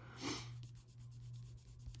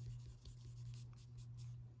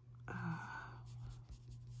 I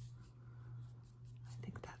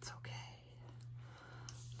think that's okay.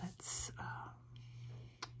 Let's,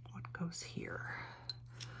 what goes here?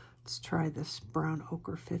 Let's try this brown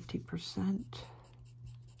ochre 50%. I'm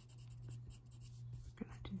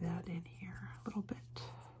gonna do that in here a little bit.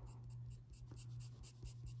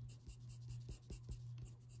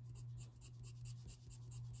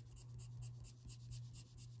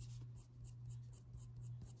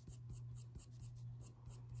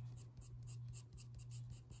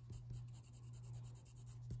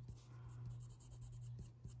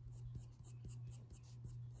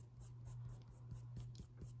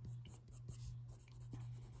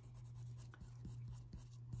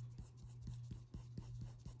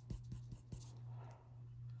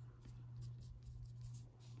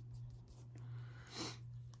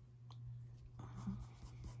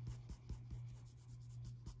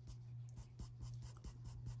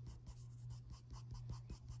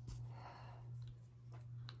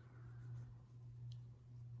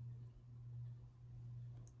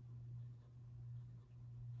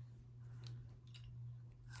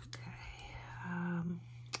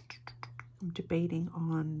 I'm debating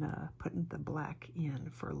on putting the black in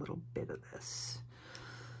for a little bit of this.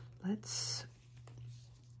 Let's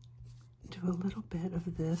do a little bit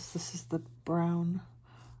of this. This is the brown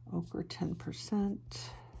ochre 10%.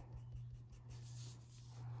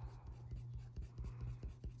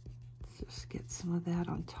 Let's just get some of that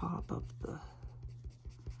on top of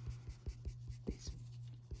these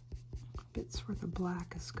bits where the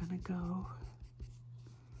black is gonna go.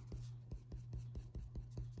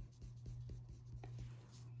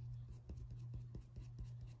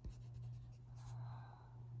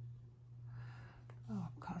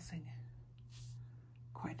 Causing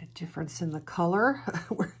quite a difference in the color.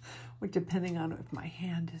 depending on if my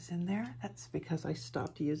hand is in there. That's because I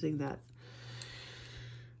stopped using that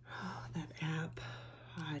app.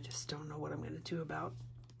 I just don't know what I'm going to do about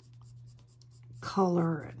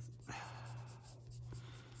color, and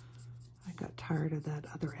I got tired of that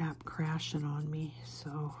other app crashing on me,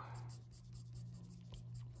 so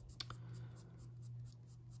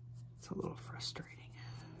it's a little frustrating.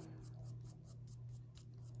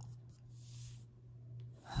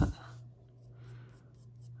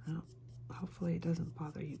 Well, hopefully it doesn't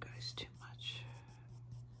bother you guys too much.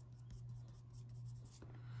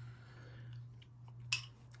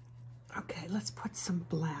 Okay, let's put some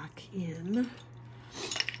black in.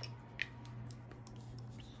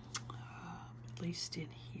 At least in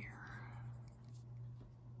here.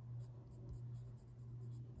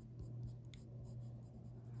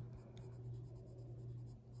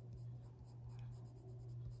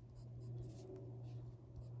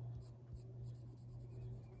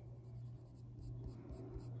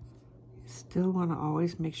 Still want to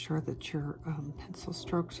always make sure that your pencil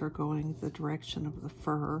strokes are going the direction of the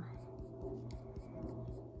fur.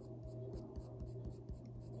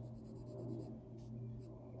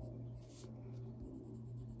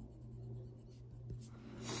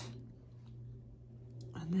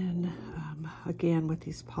 And then again with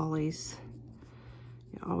these polys,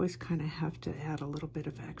 you always kind of have to add a little bit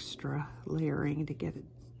of extra layering to get it.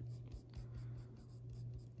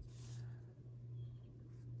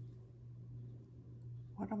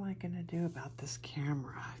 What am I going to do about this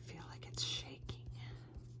camera? I feel like it's shaking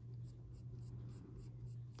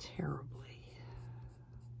terribly.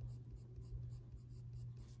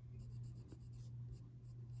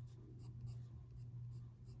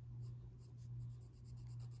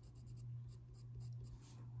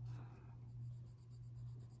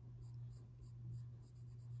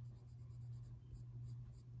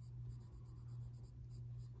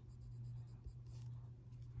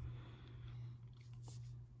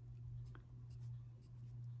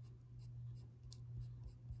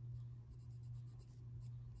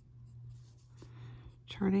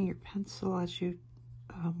 Turning your pencil as you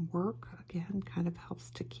work, again, kind of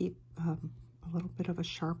helps to keep a little bit of a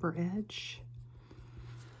sharper edge.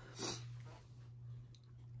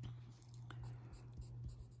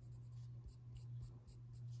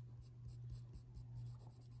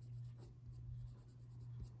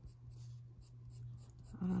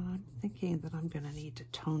 I'm thinking that I'm going to need to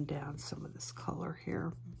tone down some of this color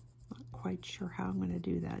here. Not quite sure how I'm going to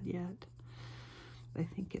do that yet. I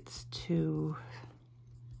think it's too...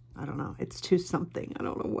 I don't know. It's too something. I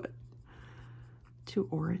don't know what. Too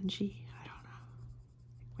orangey. I don't know.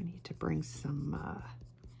 We need to bring some,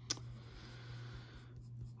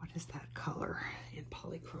 what is that color in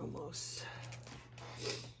Polychromos?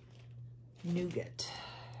 Nougat.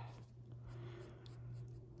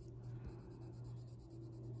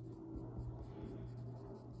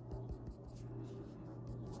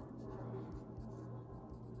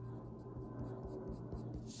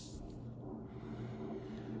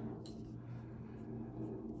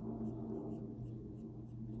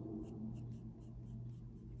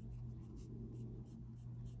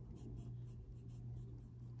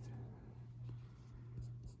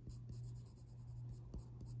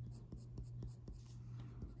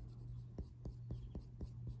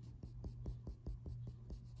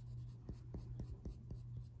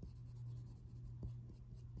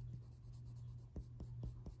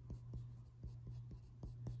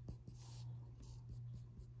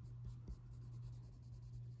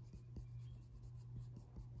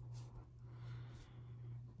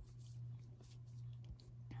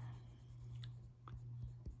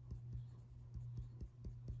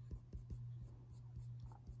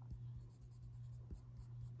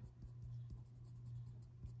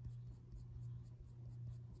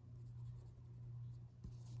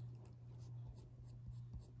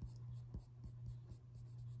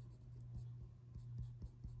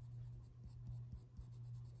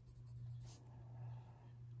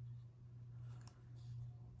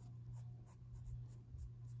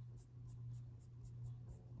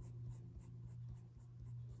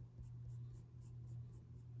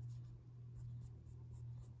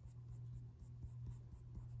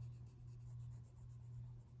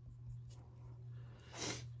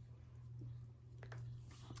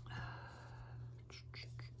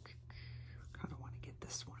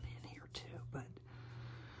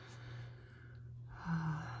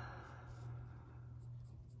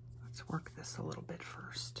 Work this a little bit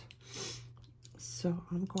first. So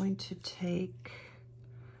I'm going to take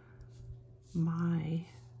my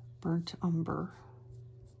burnt umber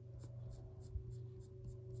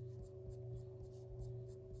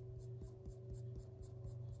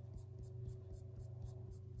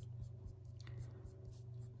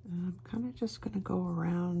I'm kind of just going to go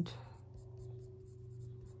around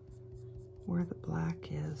where the black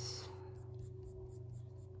is.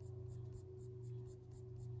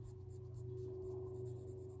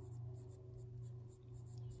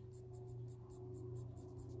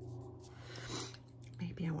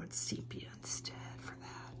 Maybe I want sepia instead for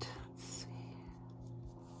that. Let's see.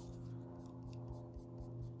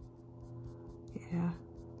 Yeah.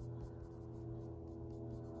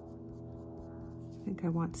 I think I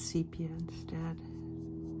want sepia instead.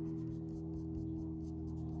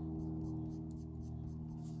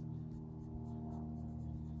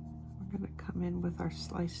 We're going to come in with our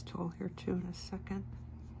slice tool here too in a second.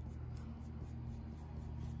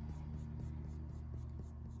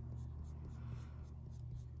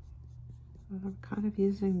 And I'm kind of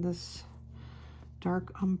using this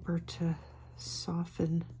dark umber to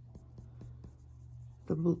soften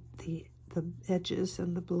the edges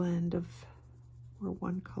and the blend of where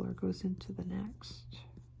one color goes into the next.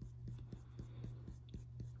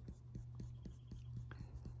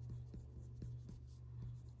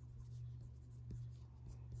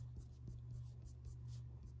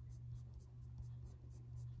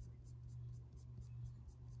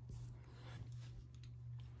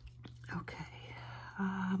 Okay.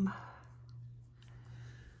 I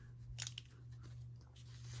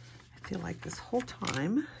feel like this whole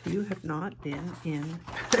time you have not been in.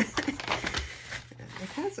 It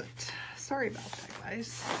hasn't. Sorry about that,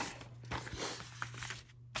 guys.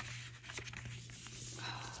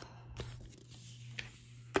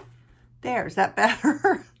 There, is that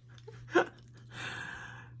better?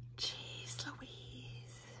 Jeez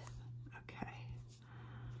Louise. Okay.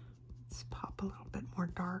 Let's pop a little bit more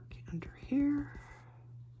dark under here.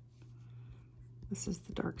 This is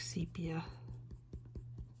the dark sepia.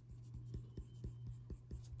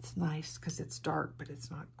 It's nice because it's dark, but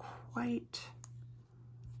it's not quite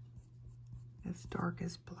as dark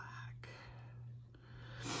as black.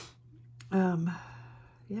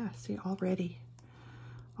 Yeah, see, already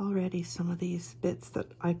some of these bits that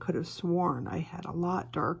I could have sworn I had a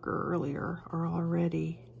lot darker earlier are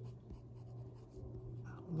already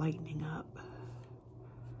lightening up.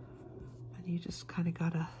 And you just kind of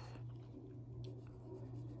gotta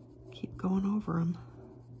keep going over them.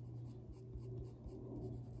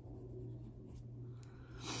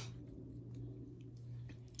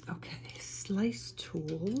 Okay, slice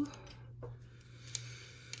tool.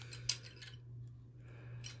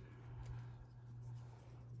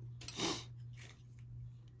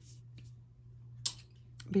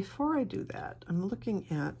 Before I do that, I'm looking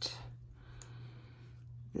at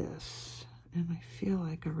this, and I feel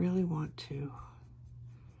like I really want to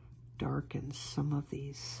darken some of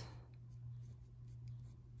these.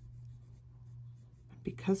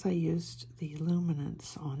 Because I used the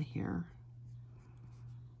Luminance on here,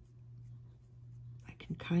 I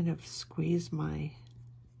can kind of squeeze my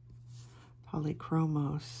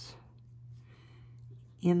Polychromos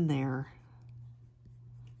in there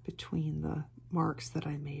between the marks that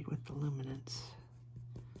I made with the Luminance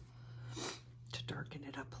to darken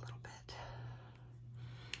it up a little bit.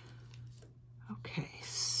 Okay,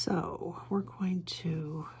 so we're going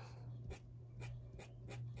to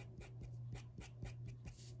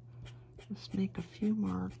just make a few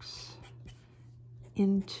marks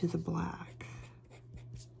into the black.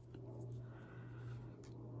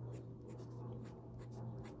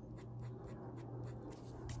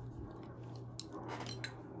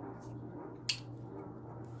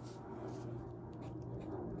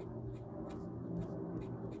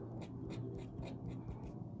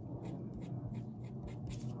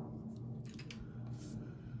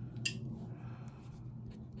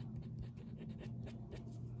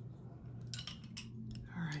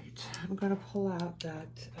 I'm going to pull out that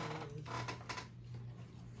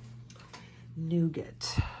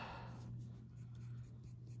Nougat.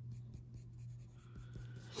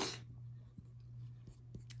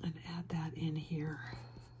 And add that in here.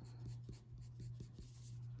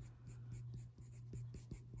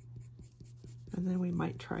 And then we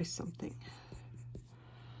might try something.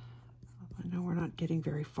 I know we're not getting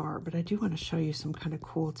very far, but I do want to show you some kind of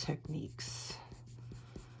cool techniques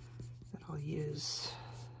that I'll use.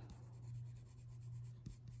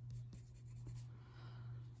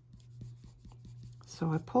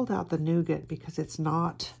 So I pulled out the Nougat because it's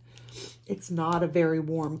not a very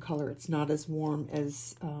warm color. It's not as warm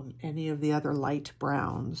as any of the other light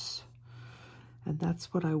browns. And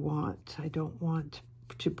that's what I want. I don't want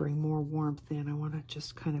to bring more warmth in. I want to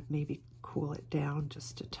just kind of maybe cool it down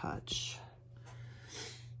just a touch.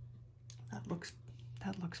 That looks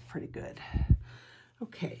pretty good.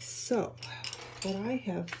 Okay, so what I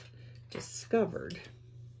have discovered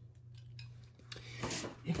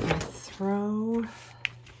if I throw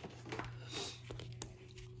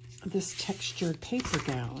this textured paper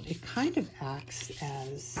down, it kind of acts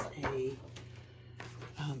as a,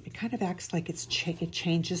 it kind of acts like it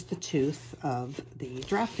changes the tooth of the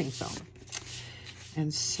drafting film.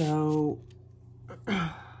 And so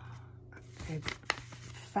I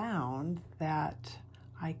found that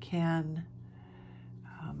I can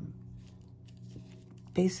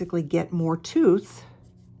basically get more tooth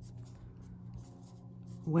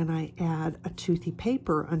when I add a toothy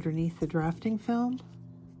paper underneath the drafting film.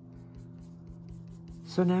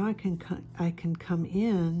 So now I can come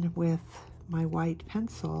in with my white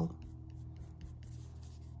pencil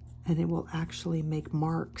and it will actually make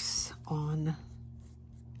marks on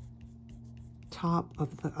top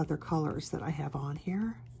of the other colors that I have on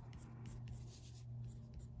here.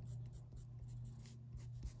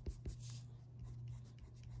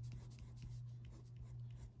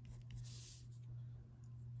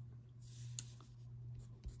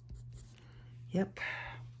 Yep.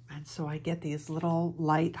 And so I get these little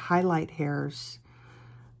light highlight hairs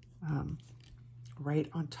right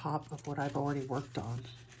on top of what I've already worked on,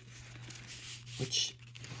 which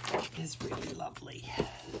is really lovely.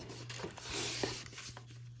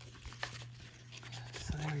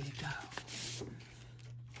 So there you go.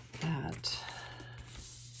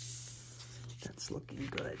 That's looking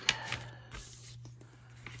good.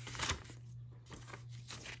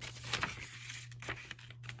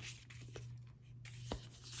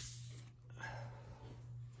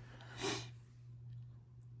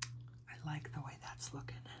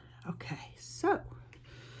 Looking. Okay, so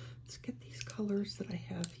let's get these colors that I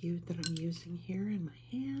have that I'm using here in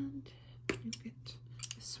my hand. Nougat,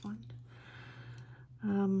 this one.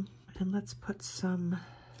 And let's put some,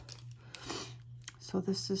 so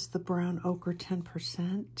this is the brown ochre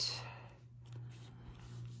 10%.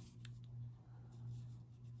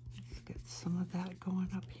 Let's get some of that going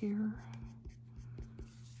up here.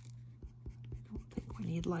 I don't think we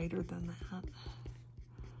need lighter than that.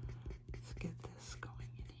 Let's get this going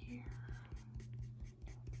in here.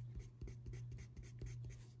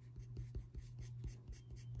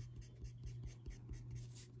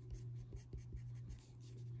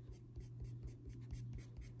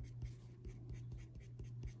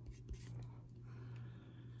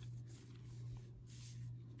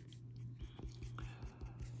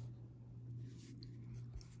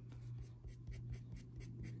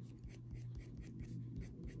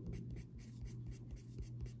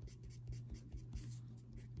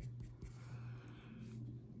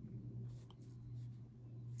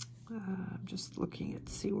 I'm just looking at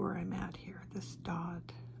see where I'm at here. This dot,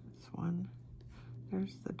 this one,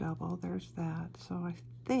 there's the double, there's that. So I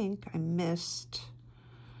think I missed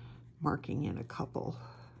marking in a couple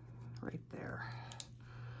right there.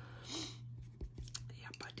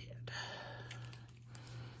 Yep, I did.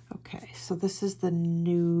 Okay, so this is the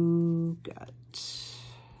Nougat.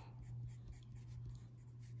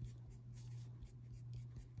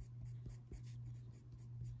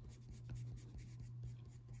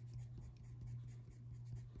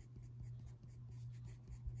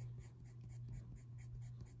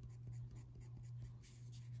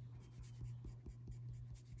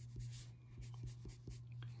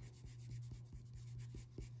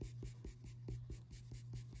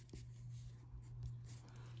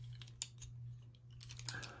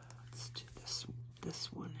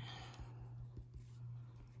 This one.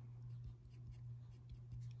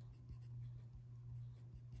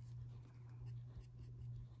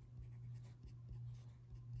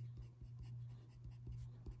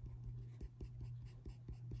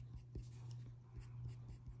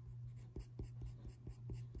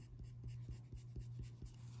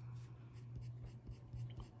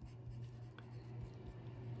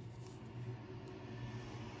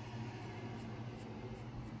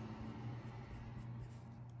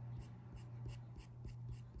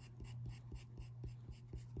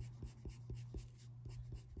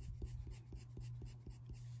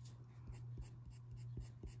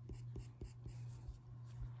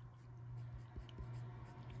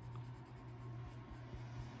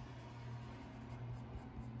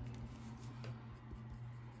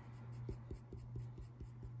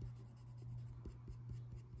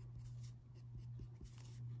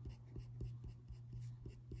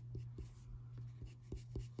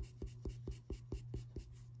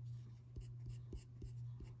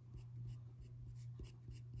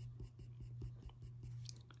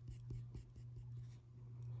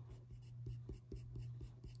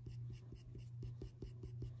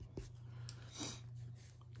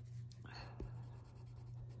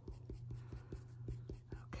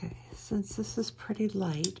 Since this is pretty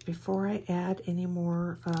light, before I add any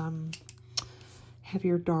more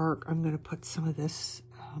heavier dark, I'm going to put some of this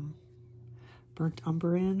burnt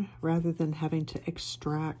umber in, rather than having to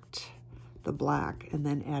extract the black and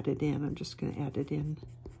then add it in. I'm just going to add it in,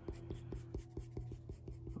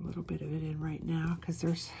 a little bit of it in right now, because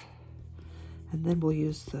there's, and then we'll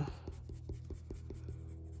use a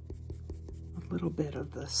little bit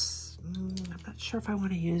of this. I'm not sure if I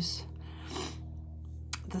want to use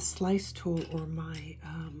the slice tool or my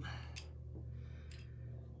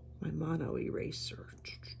my mono eraser.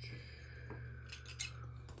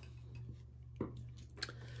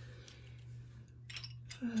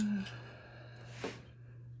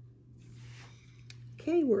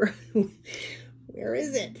 Okay, where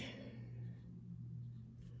is it?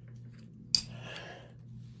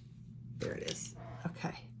 There it is.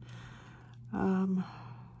 Okay.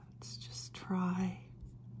 Let's just try.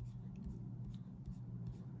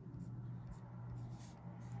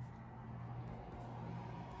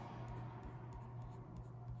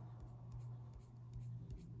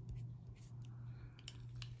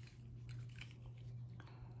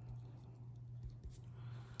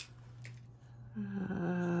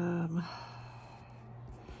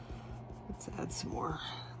 Let's add some more,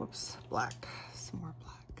 whoops, black, some more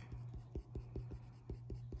black.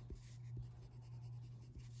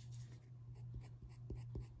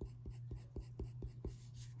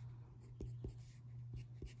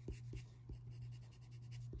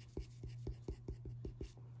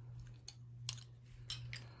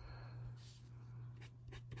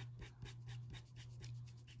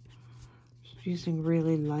 Just using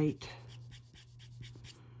really light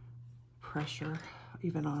pressure,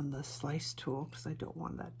 even on the slice tool, because I don't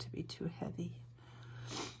want that to be too heavy.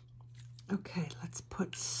 Okay, let's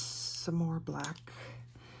put some more black,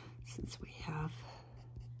 since we have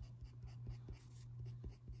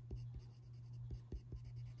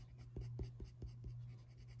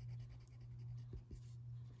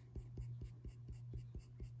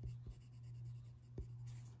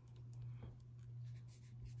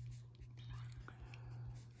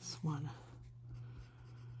this one.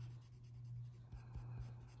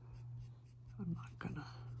 I'm not gonna.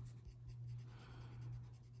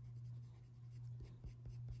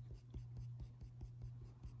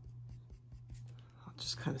 I'll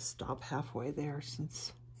just kind of stop halfway there,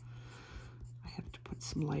 since I have to put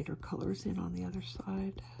some lighter colors in on the other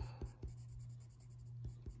side.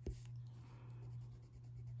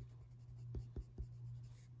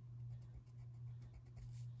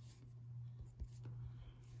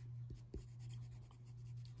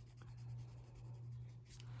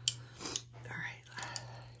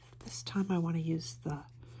 This time I want to use the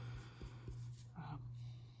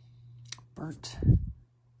burnt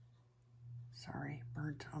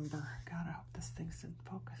umber. God, I hope this thing's in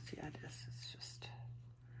focus. Yeah, it is. It's just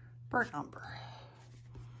burnt umber.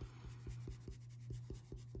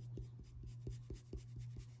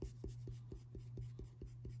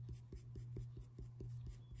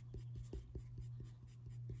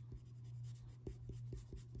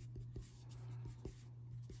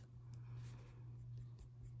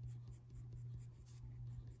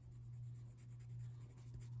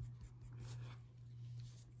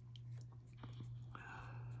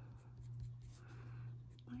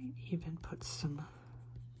 Even put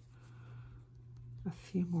a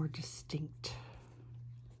few more distinct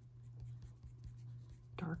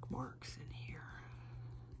dark marks in here.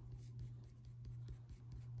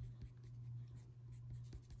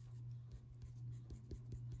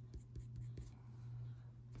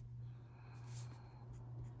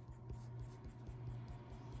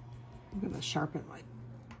 I'm going to sharpen my,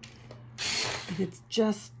 it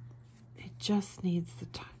just needs the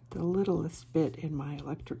littlest bit in my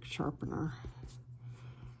electric sharpener.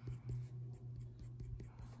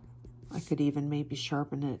 I could even maybe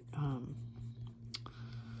sharpen it on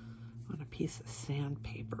a piece of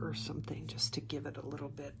sandpaper or something, just to give it a little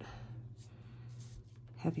bit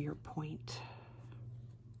heavier point.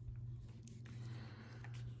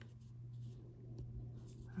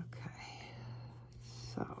 Okay,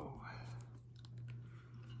 so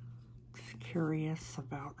just curious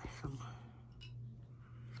about some.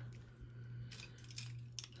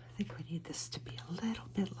 I think we need this to be a little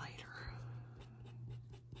bit lighter.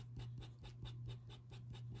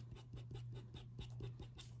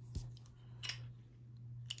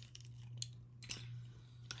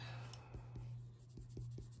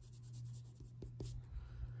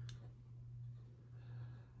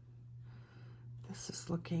 This is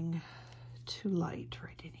looking too light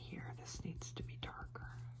right in here. This needs to be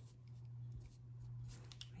darker.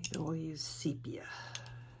 Maybe we'll use sepia.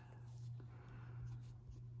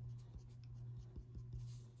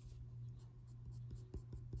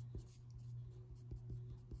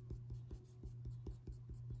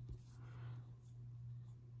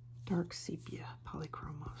 dark sepia,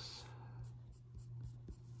 Polychromos.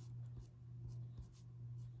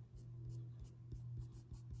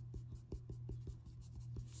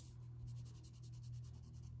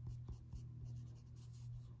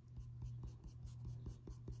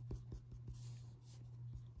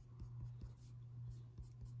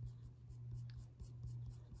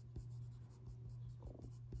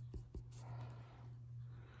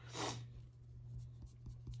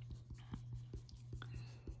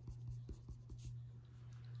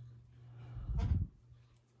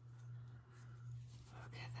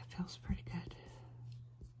 Feels pretty good.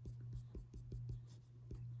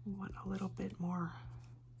 Want a little bit more.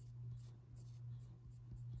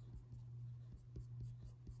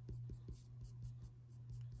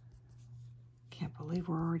 Can't believe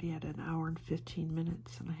we're already at 1 hour and 15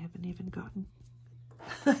 minutes and I haven't even gotten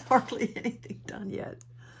hardly anything done yet.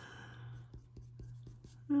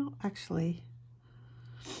 Well, actually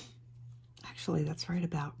that's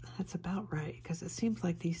about right, because it seems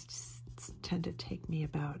like these tend to take me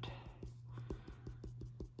about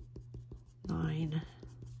 9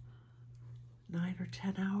 or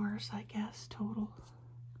 10 hours, I guess, total.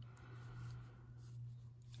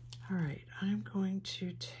 All right, I'm going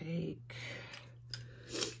to take,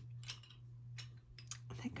 I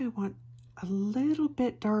think I want a little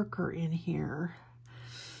bit darker in here,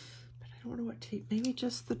 but I don't know what to, maybe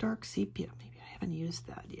just the dark sepia. Maybe I haven't used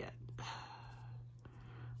that yet.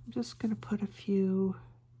 I'm just going to put a few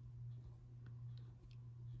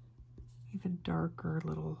even darker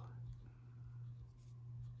little,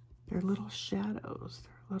 they're little shadows,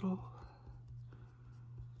 they're little,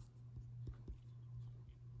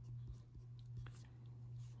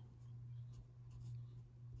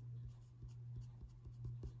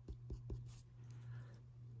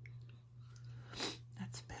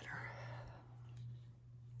 that's better.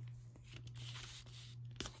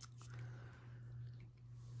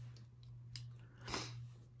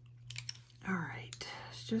 All right,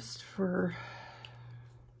 just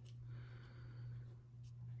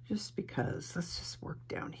because, let's just work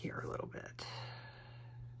down here a little bit.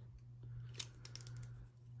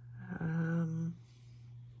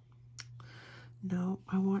 No,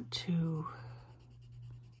 I want to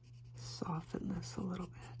soften this a little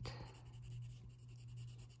bit.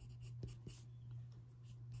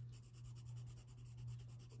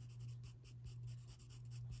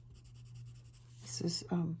 This is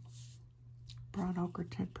brown ochre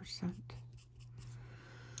 10%.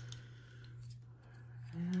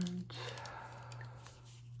 And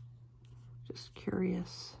just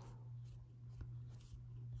curious.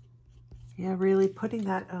 Yeah, really putting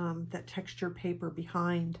that that texture paper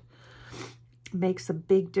behind makes a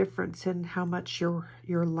big difference in how much your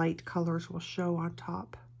light colors will show on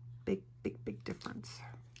top. Big difference.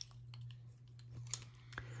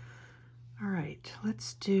 All right,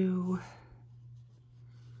 let's do,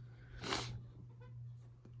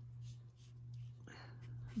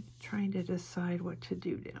 I'm trying to decide what to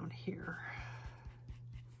do down here.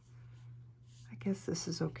 I guess this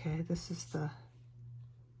is okay. This is the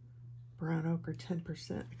brown ochre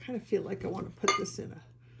 10%. I kind of feel like I want to put this in a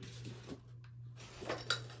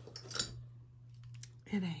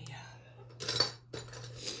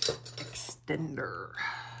extender.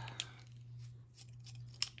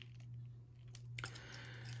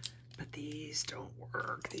 But these don't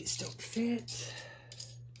work. These don't fit.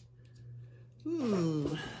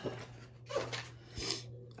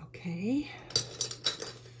 Okay.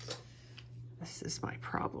 This is my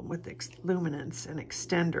problem with Luminance and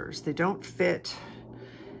extenders. They don't fit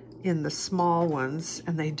in the small ones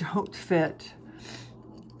and they don't fit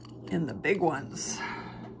in the big ones.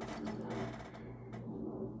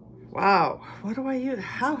 Wow, what do I use?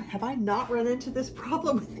 How have I not run into this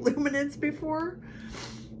problem with Luminance before?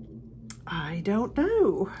 I don't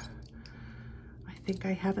know. I think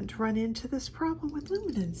I haven't run into this problem with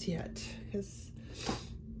Luminance yet, because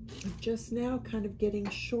I'm just now kind of getting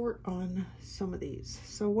short on some of these.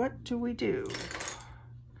 So what do we do?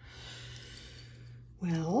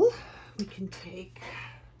 Well, we can take,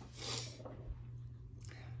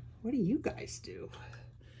 what do you guys do?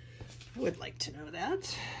 I would like to know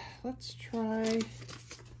that. Let's try,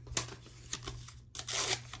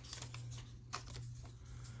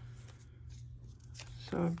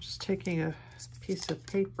 so I'm just taking a piece of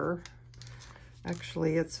paper.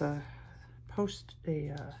 Actually, it's a what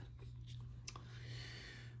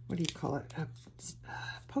do you call it? A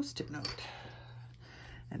Post-it note,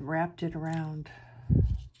 and wrapped it around.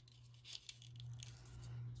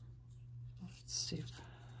 Let's see if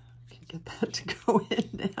I can get that to go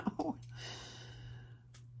in now.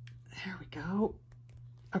 There we go.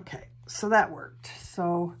 Okay, so that worked.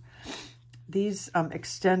 So these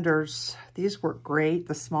extenders, these work great.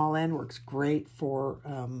 The small end works great for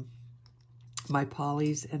my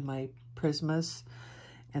polys and my Prismas.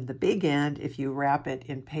 And the big end, if you wrap it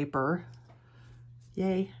in paper,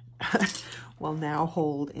 yay, will now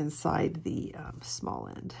hold inside the small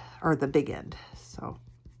end, or the big end. So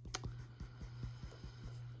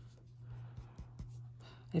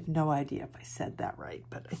I have no idea if I said that right,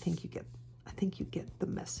 but I think you get the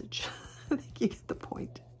message. I think you get the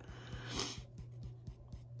point.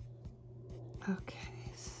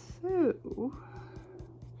 Okay, so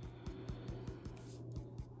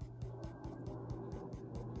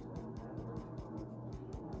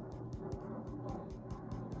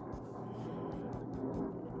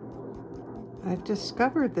I've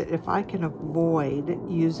discovered that if I can avoid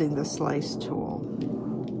using the slice tool,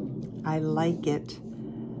 I like it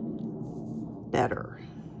better.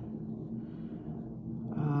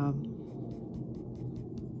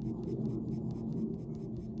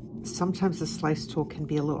 Sometimes the slice tool can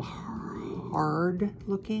be a little hard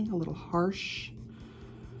looking, a little harsh.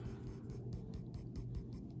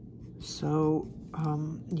 So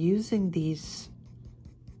using these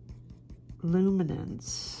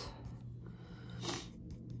Luminance,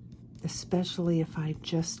 especially if I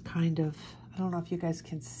just kind of, I don't know if you guys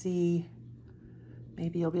can see,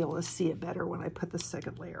 maybe you'll be able to see it better when I put the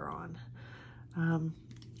second layer on.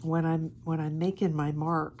 When I'm making my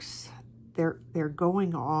marks, they're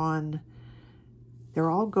going on, they're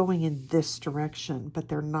all going in this direction, but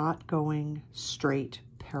they're not going straight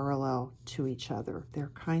parallel to each other.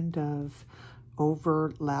 They're kind of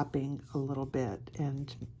overlapping a little bit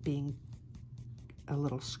and being a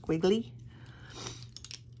little squiggly.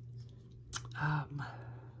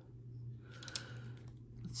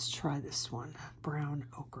 Let's try this one. Brown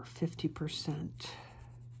ochre, 50%.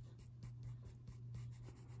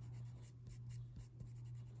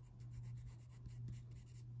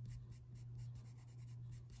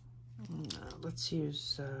 Let's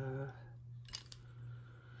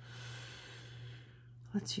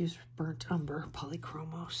use burnt umber,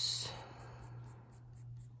 Polychromos.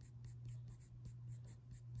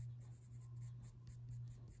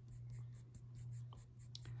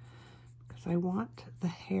 Because I want the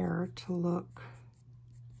hair to look,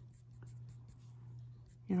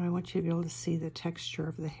 you know, I want you to be able to see the texture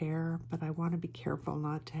of the hair, but I want to be careful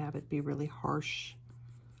not to have it be really harsh.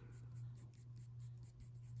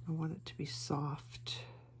 I want it to be soft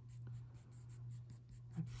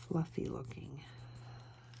and fluffy looking.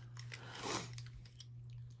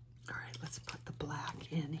 All right, let's put the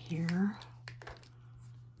black in here.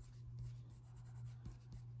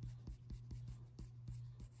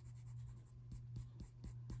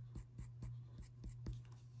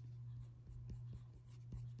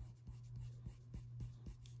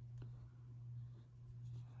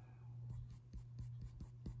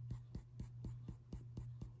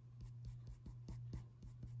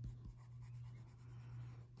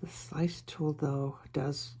 The slice tool, though,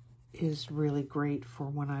 is really great for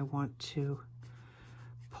when I want to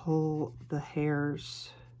pull the hairs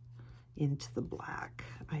into the black.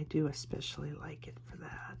 I do especially like it for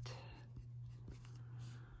that.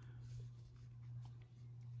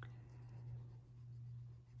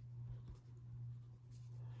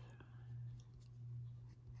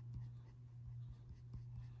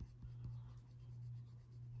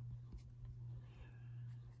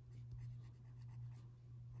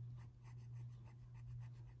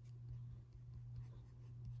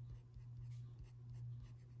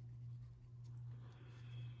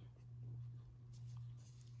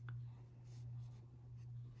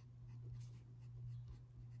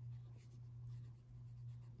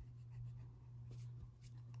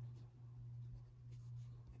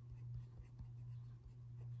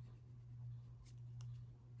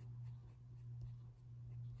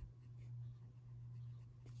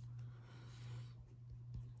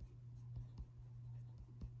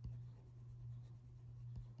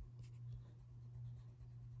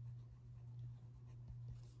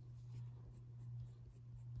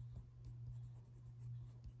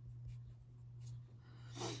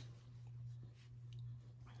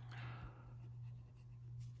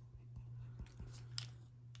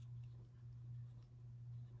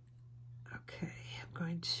 Okay, I'm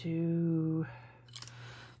going to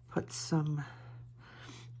put some,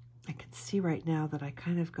 I can see right now that I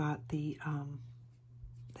kind of got the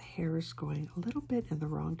hairs going a little bit in the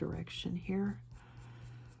wrong direction here.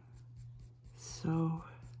 So I'm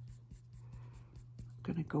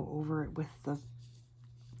going to go over it with the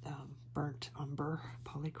burnt umber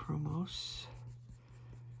Polychromos.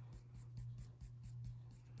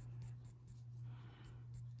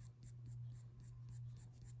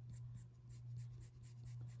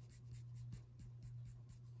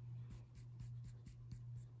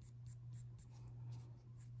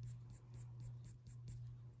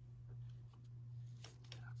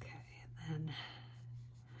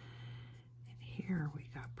 here we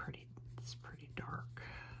got it's pretty dark.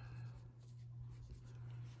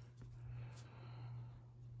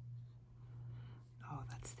 Oh,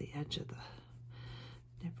 that's the edge of the,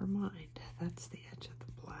 never mind, that's the edge of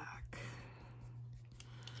the black.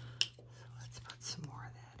 So let's put some more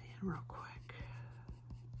of that in real quick.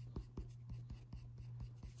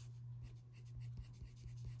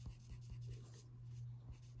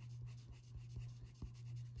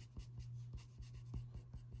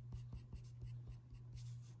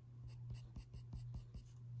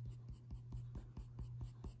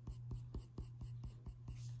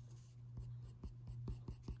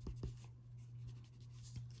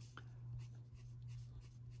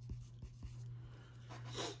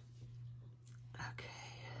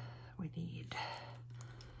 We need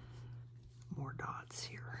more dots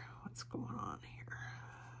here. What's going on here?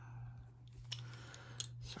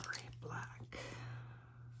 Sorry, black.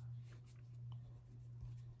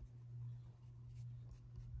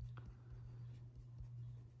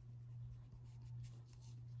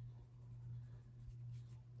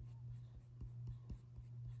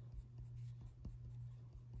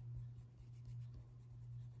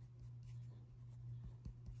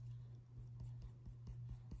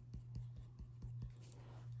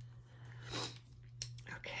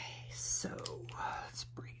 So let's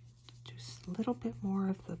do a little bit more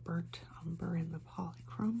of the burnt umber in the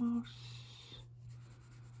Polychromos.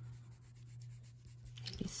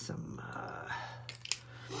 Maybe some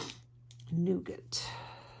Nougat.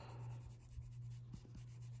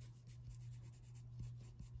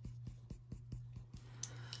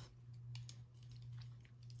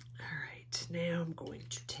 All right, now I'm going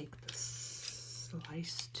to take the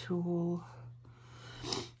slice tool.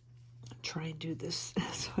 Try and do this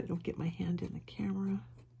so I don't get my hand in the camera.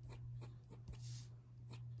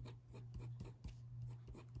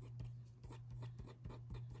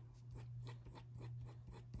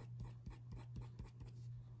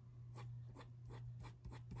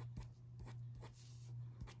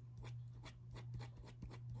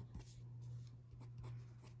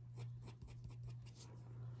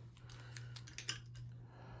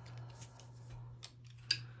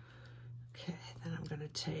 Okay, then I'm going to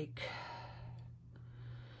take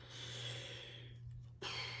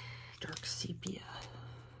dark sepia.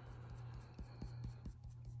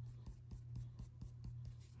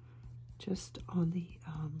 Just on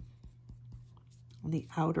the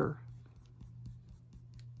outer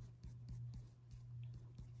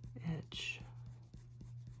edge.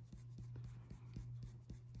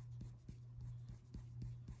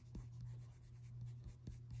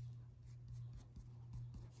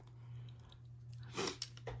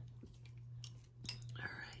 All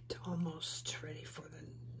right, almost ready for the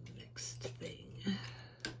next thing.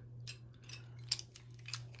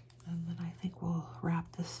 And then I think we'll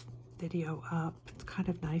wrap this video up. It's kind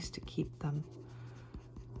of nice to keep them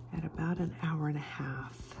at about an hour and a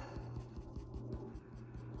half.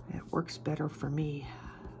 It works better for me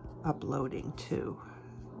uploading too.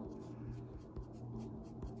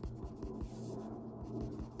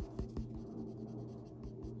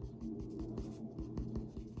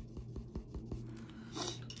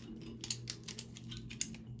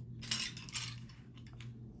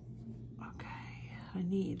 I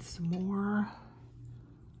need some more.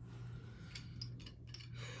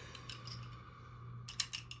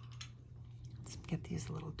 Let's get these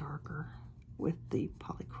a little darker with the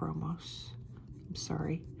Polychromos. I'm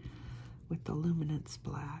sorry, with the Luminance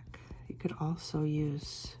black. You could also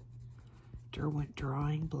use Derwent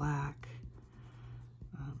Drawing black.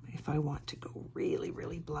 If I want to go really,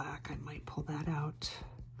 really black, I might pull that out.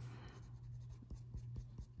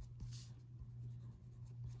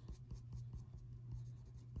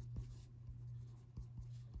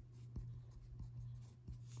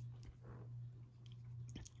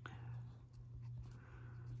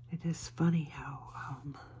 It is funny how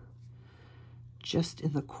just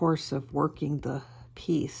in the course of working the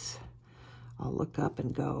piece, I'll look up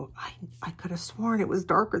and go, I could have sworn it was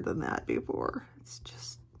darker than that before. It's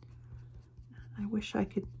just, I wish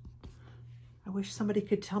somebody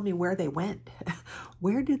could tell me where they went.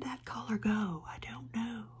 Where did that color go? I don't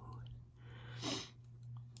know.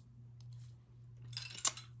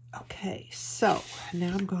 Okay, so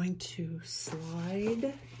now I'm going to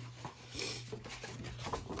slide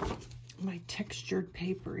my textured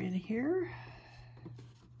paper in here.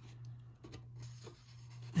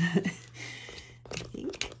 I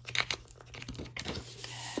think.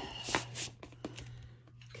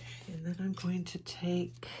 Okay, and then I'm going to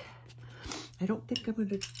take, I don't think I'm going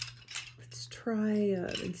to, let's try,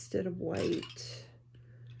 instead of white,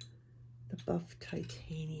 the buff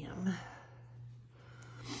titanium.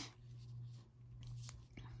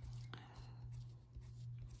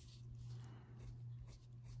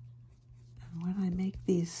 And when I make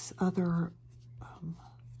these other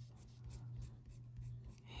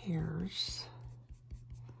hairs,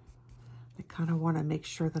 I kind of want to make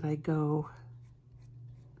sure that I go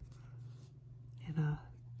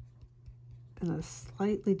in a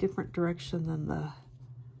slightly different direction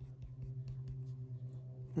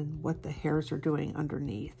than what the hairs are doing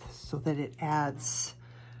underneath, so that it adds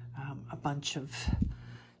a bunch of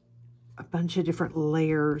different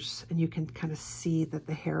layers, and you can kind of see that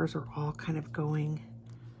the hairs are all kind of going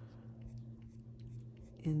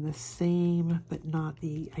in the same but not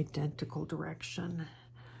the identical direction.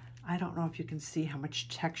 I don't know if you can see how much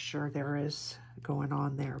texture there is going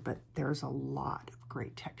on there, but there's a lot of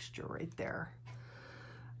great texture right there.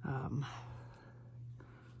 And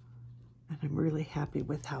I'm really happy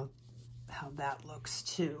with how that looks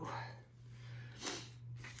too.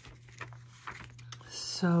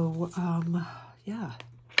 So, yeah,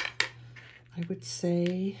 I would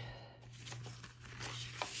say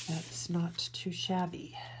that's not too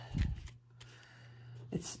shabby.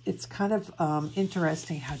 It's kind of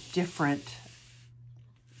interesting how different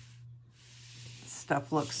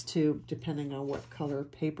stuff looks too, depending on what color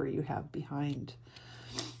paper you have behind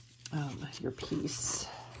your piece.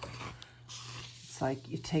 It's like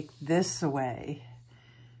you take this away,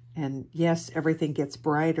 and yes, everything gets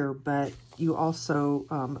brighter, but you also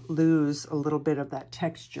lose a little bit of that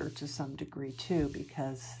texture to some degree too,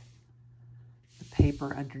 because the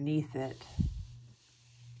paper underneath it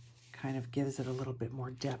kind of gives it a little bit more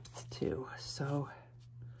depth too. So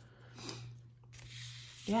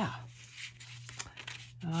yeah,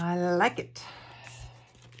 I like it.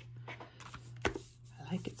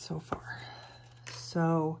 I like it so far.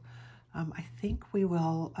 So I think we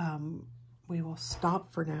will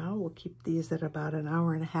stop for now. We'll keep these at about an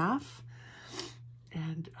hour and a half,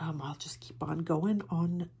 and I'll just keep on going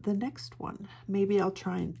on the next one. Maybe I'll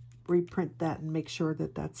try and reprint that and make sure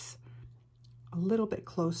that that's a little bit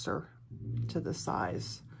closer to the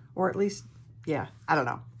size, or at least, yeah, I don't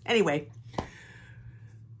know. Anyway,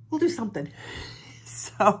 we'll do something.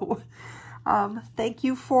 So thank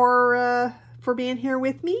you for being here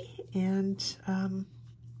with me, and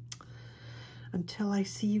until I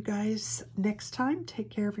see you guys next time, take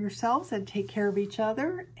care of yourselves and take care of each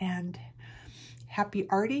other, and happy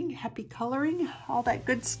arting, happy coloring, all that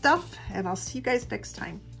good stuff, and I'll see you guys next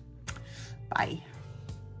time. Bye.